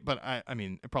expect to get. But I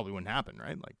mean, it probably wouldn't happen,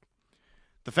 right?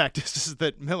 The fact is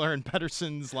that Miller and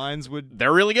Pettersson's lines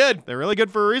they're really good. They're really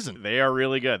good for a reason. They are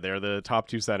really good. They're the top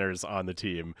two centers on the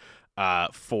team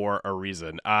for a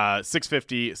reason.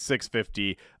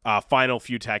 650. Final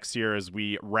few texts here as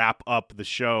we wrap up the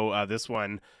show. This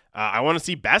one, I want to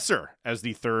see Boeser as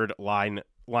the third line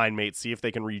mate, see if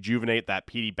they can rejuvenate that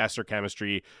Petey Boeser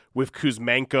chemistry with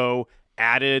Kuzmenko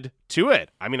added to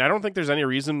it. I mean, I don't think there's any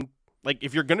reason,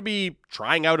 if you're going to be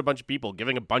trying out a bunch of people,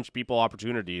 giving a bunch of people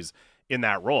opportunities in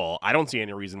that role, I don't see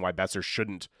any reason why Boeser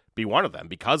shouldn't be one of them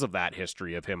because of that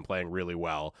history of him playing really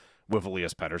well with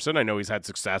Elias Pettersson. I know he's had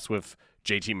success with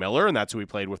JT Miller, and that's who he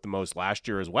played with the most last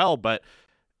year as well, but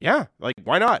yeah,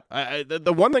 why not?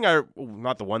 One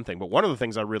of the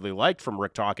things I really liked from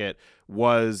Rick Tocchet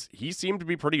was he seemed to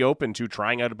be pretty open to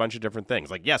trying out a bunch of different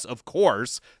things. Yes, of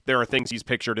course, there are things he's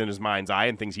pictured in his mind's eye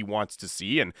and things he wants to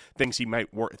see and things he might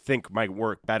think might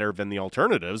work better than the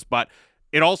alternatives, but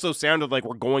it also sounded like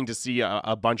we're going to see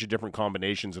a bunch of different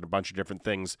combinations and a bunch of different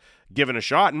things given a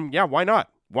shot, and yeah, why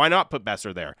not? Why not put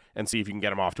Boeser there and see if you can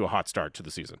get him off to a hot start to the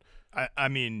season? I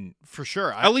mean, for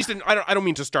sure. At least I don't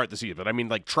mean to start the season, but I mean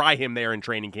try him there in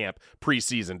training camp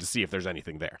preseason to see if there's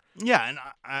anything there. Yeah, and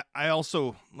I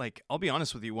also I'll be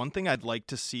honest with you. One thing I'd like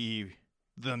to see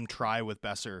them try with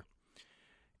Boeser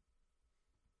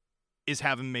is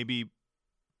have him maybe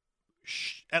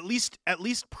at least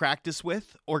practice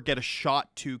with or get a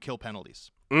shot to kill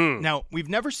penalties. Now, we've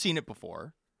never seen it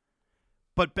before,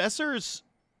 but Boeser's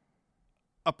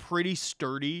a pretty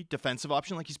sturdy defensive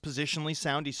option. He's positionally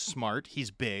sound, he's smart,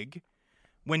 he's big.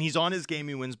 When he's on his game,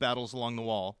 he wins battles along the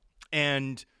wall.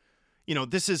 And,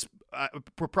 this is,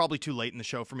 we're probably too late in the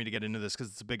show for me to get into this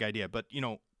because it's a big idea. But,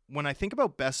 when I think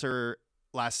about Boeser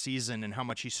last season and how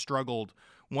much he struggled,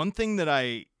 one thing that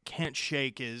I can't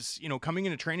shake is, coming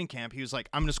into training camp, he was like,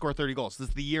 I'm going to score 30 goals. This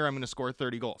is the year I'm going to score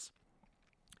 30 goals.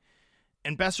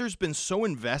 And Boeser's been so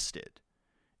invested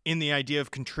in the idea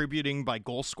of contributing by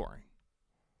goal scoring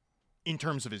in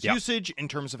terms of his usage, in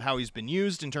terms of how he's been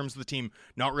used, in terms of the team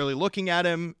not really looking at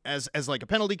him as a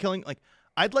penalty killing.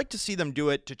 I'd like to see them do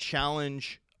it to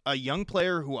challenge a young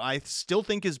player who I still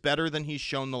think is better than he's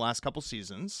shown the last couple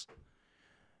seasons,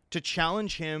 to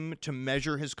challenge him to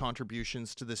measure his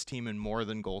contributions to this team in more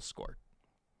than goals scored.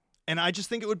 And I just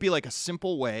think it would be a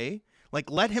simple way,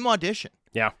 let him audition.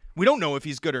 Yeah. We don't know if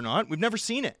he's good or not. We've never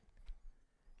seen it.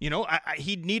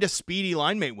 He'd need a speedy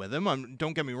line mate with him.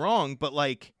 Don't get me wrong, but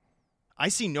I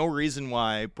see no reason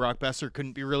why Brock Boeser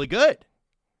couldn't be really good.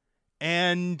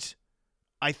 And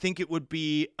I think it would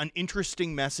be an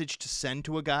interesting message to send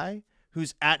to a guy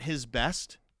who's at his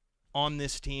best on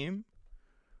this team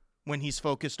when he's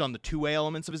focused on the two-way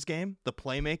elements of his game, the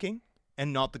playmaking,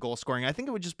 and not the goal scoring. I think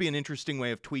it would just be an interesting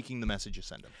way of tweaking the message you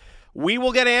send him. We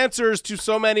will get answers to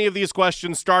so many of these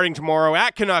questions starting tomorrow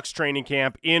at Canucks training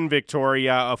camp in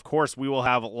Victoria. Of course, we will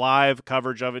have live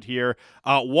coverage of it here.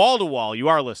 Wall to wall, you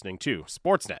are listening to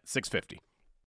Sportsnet 650.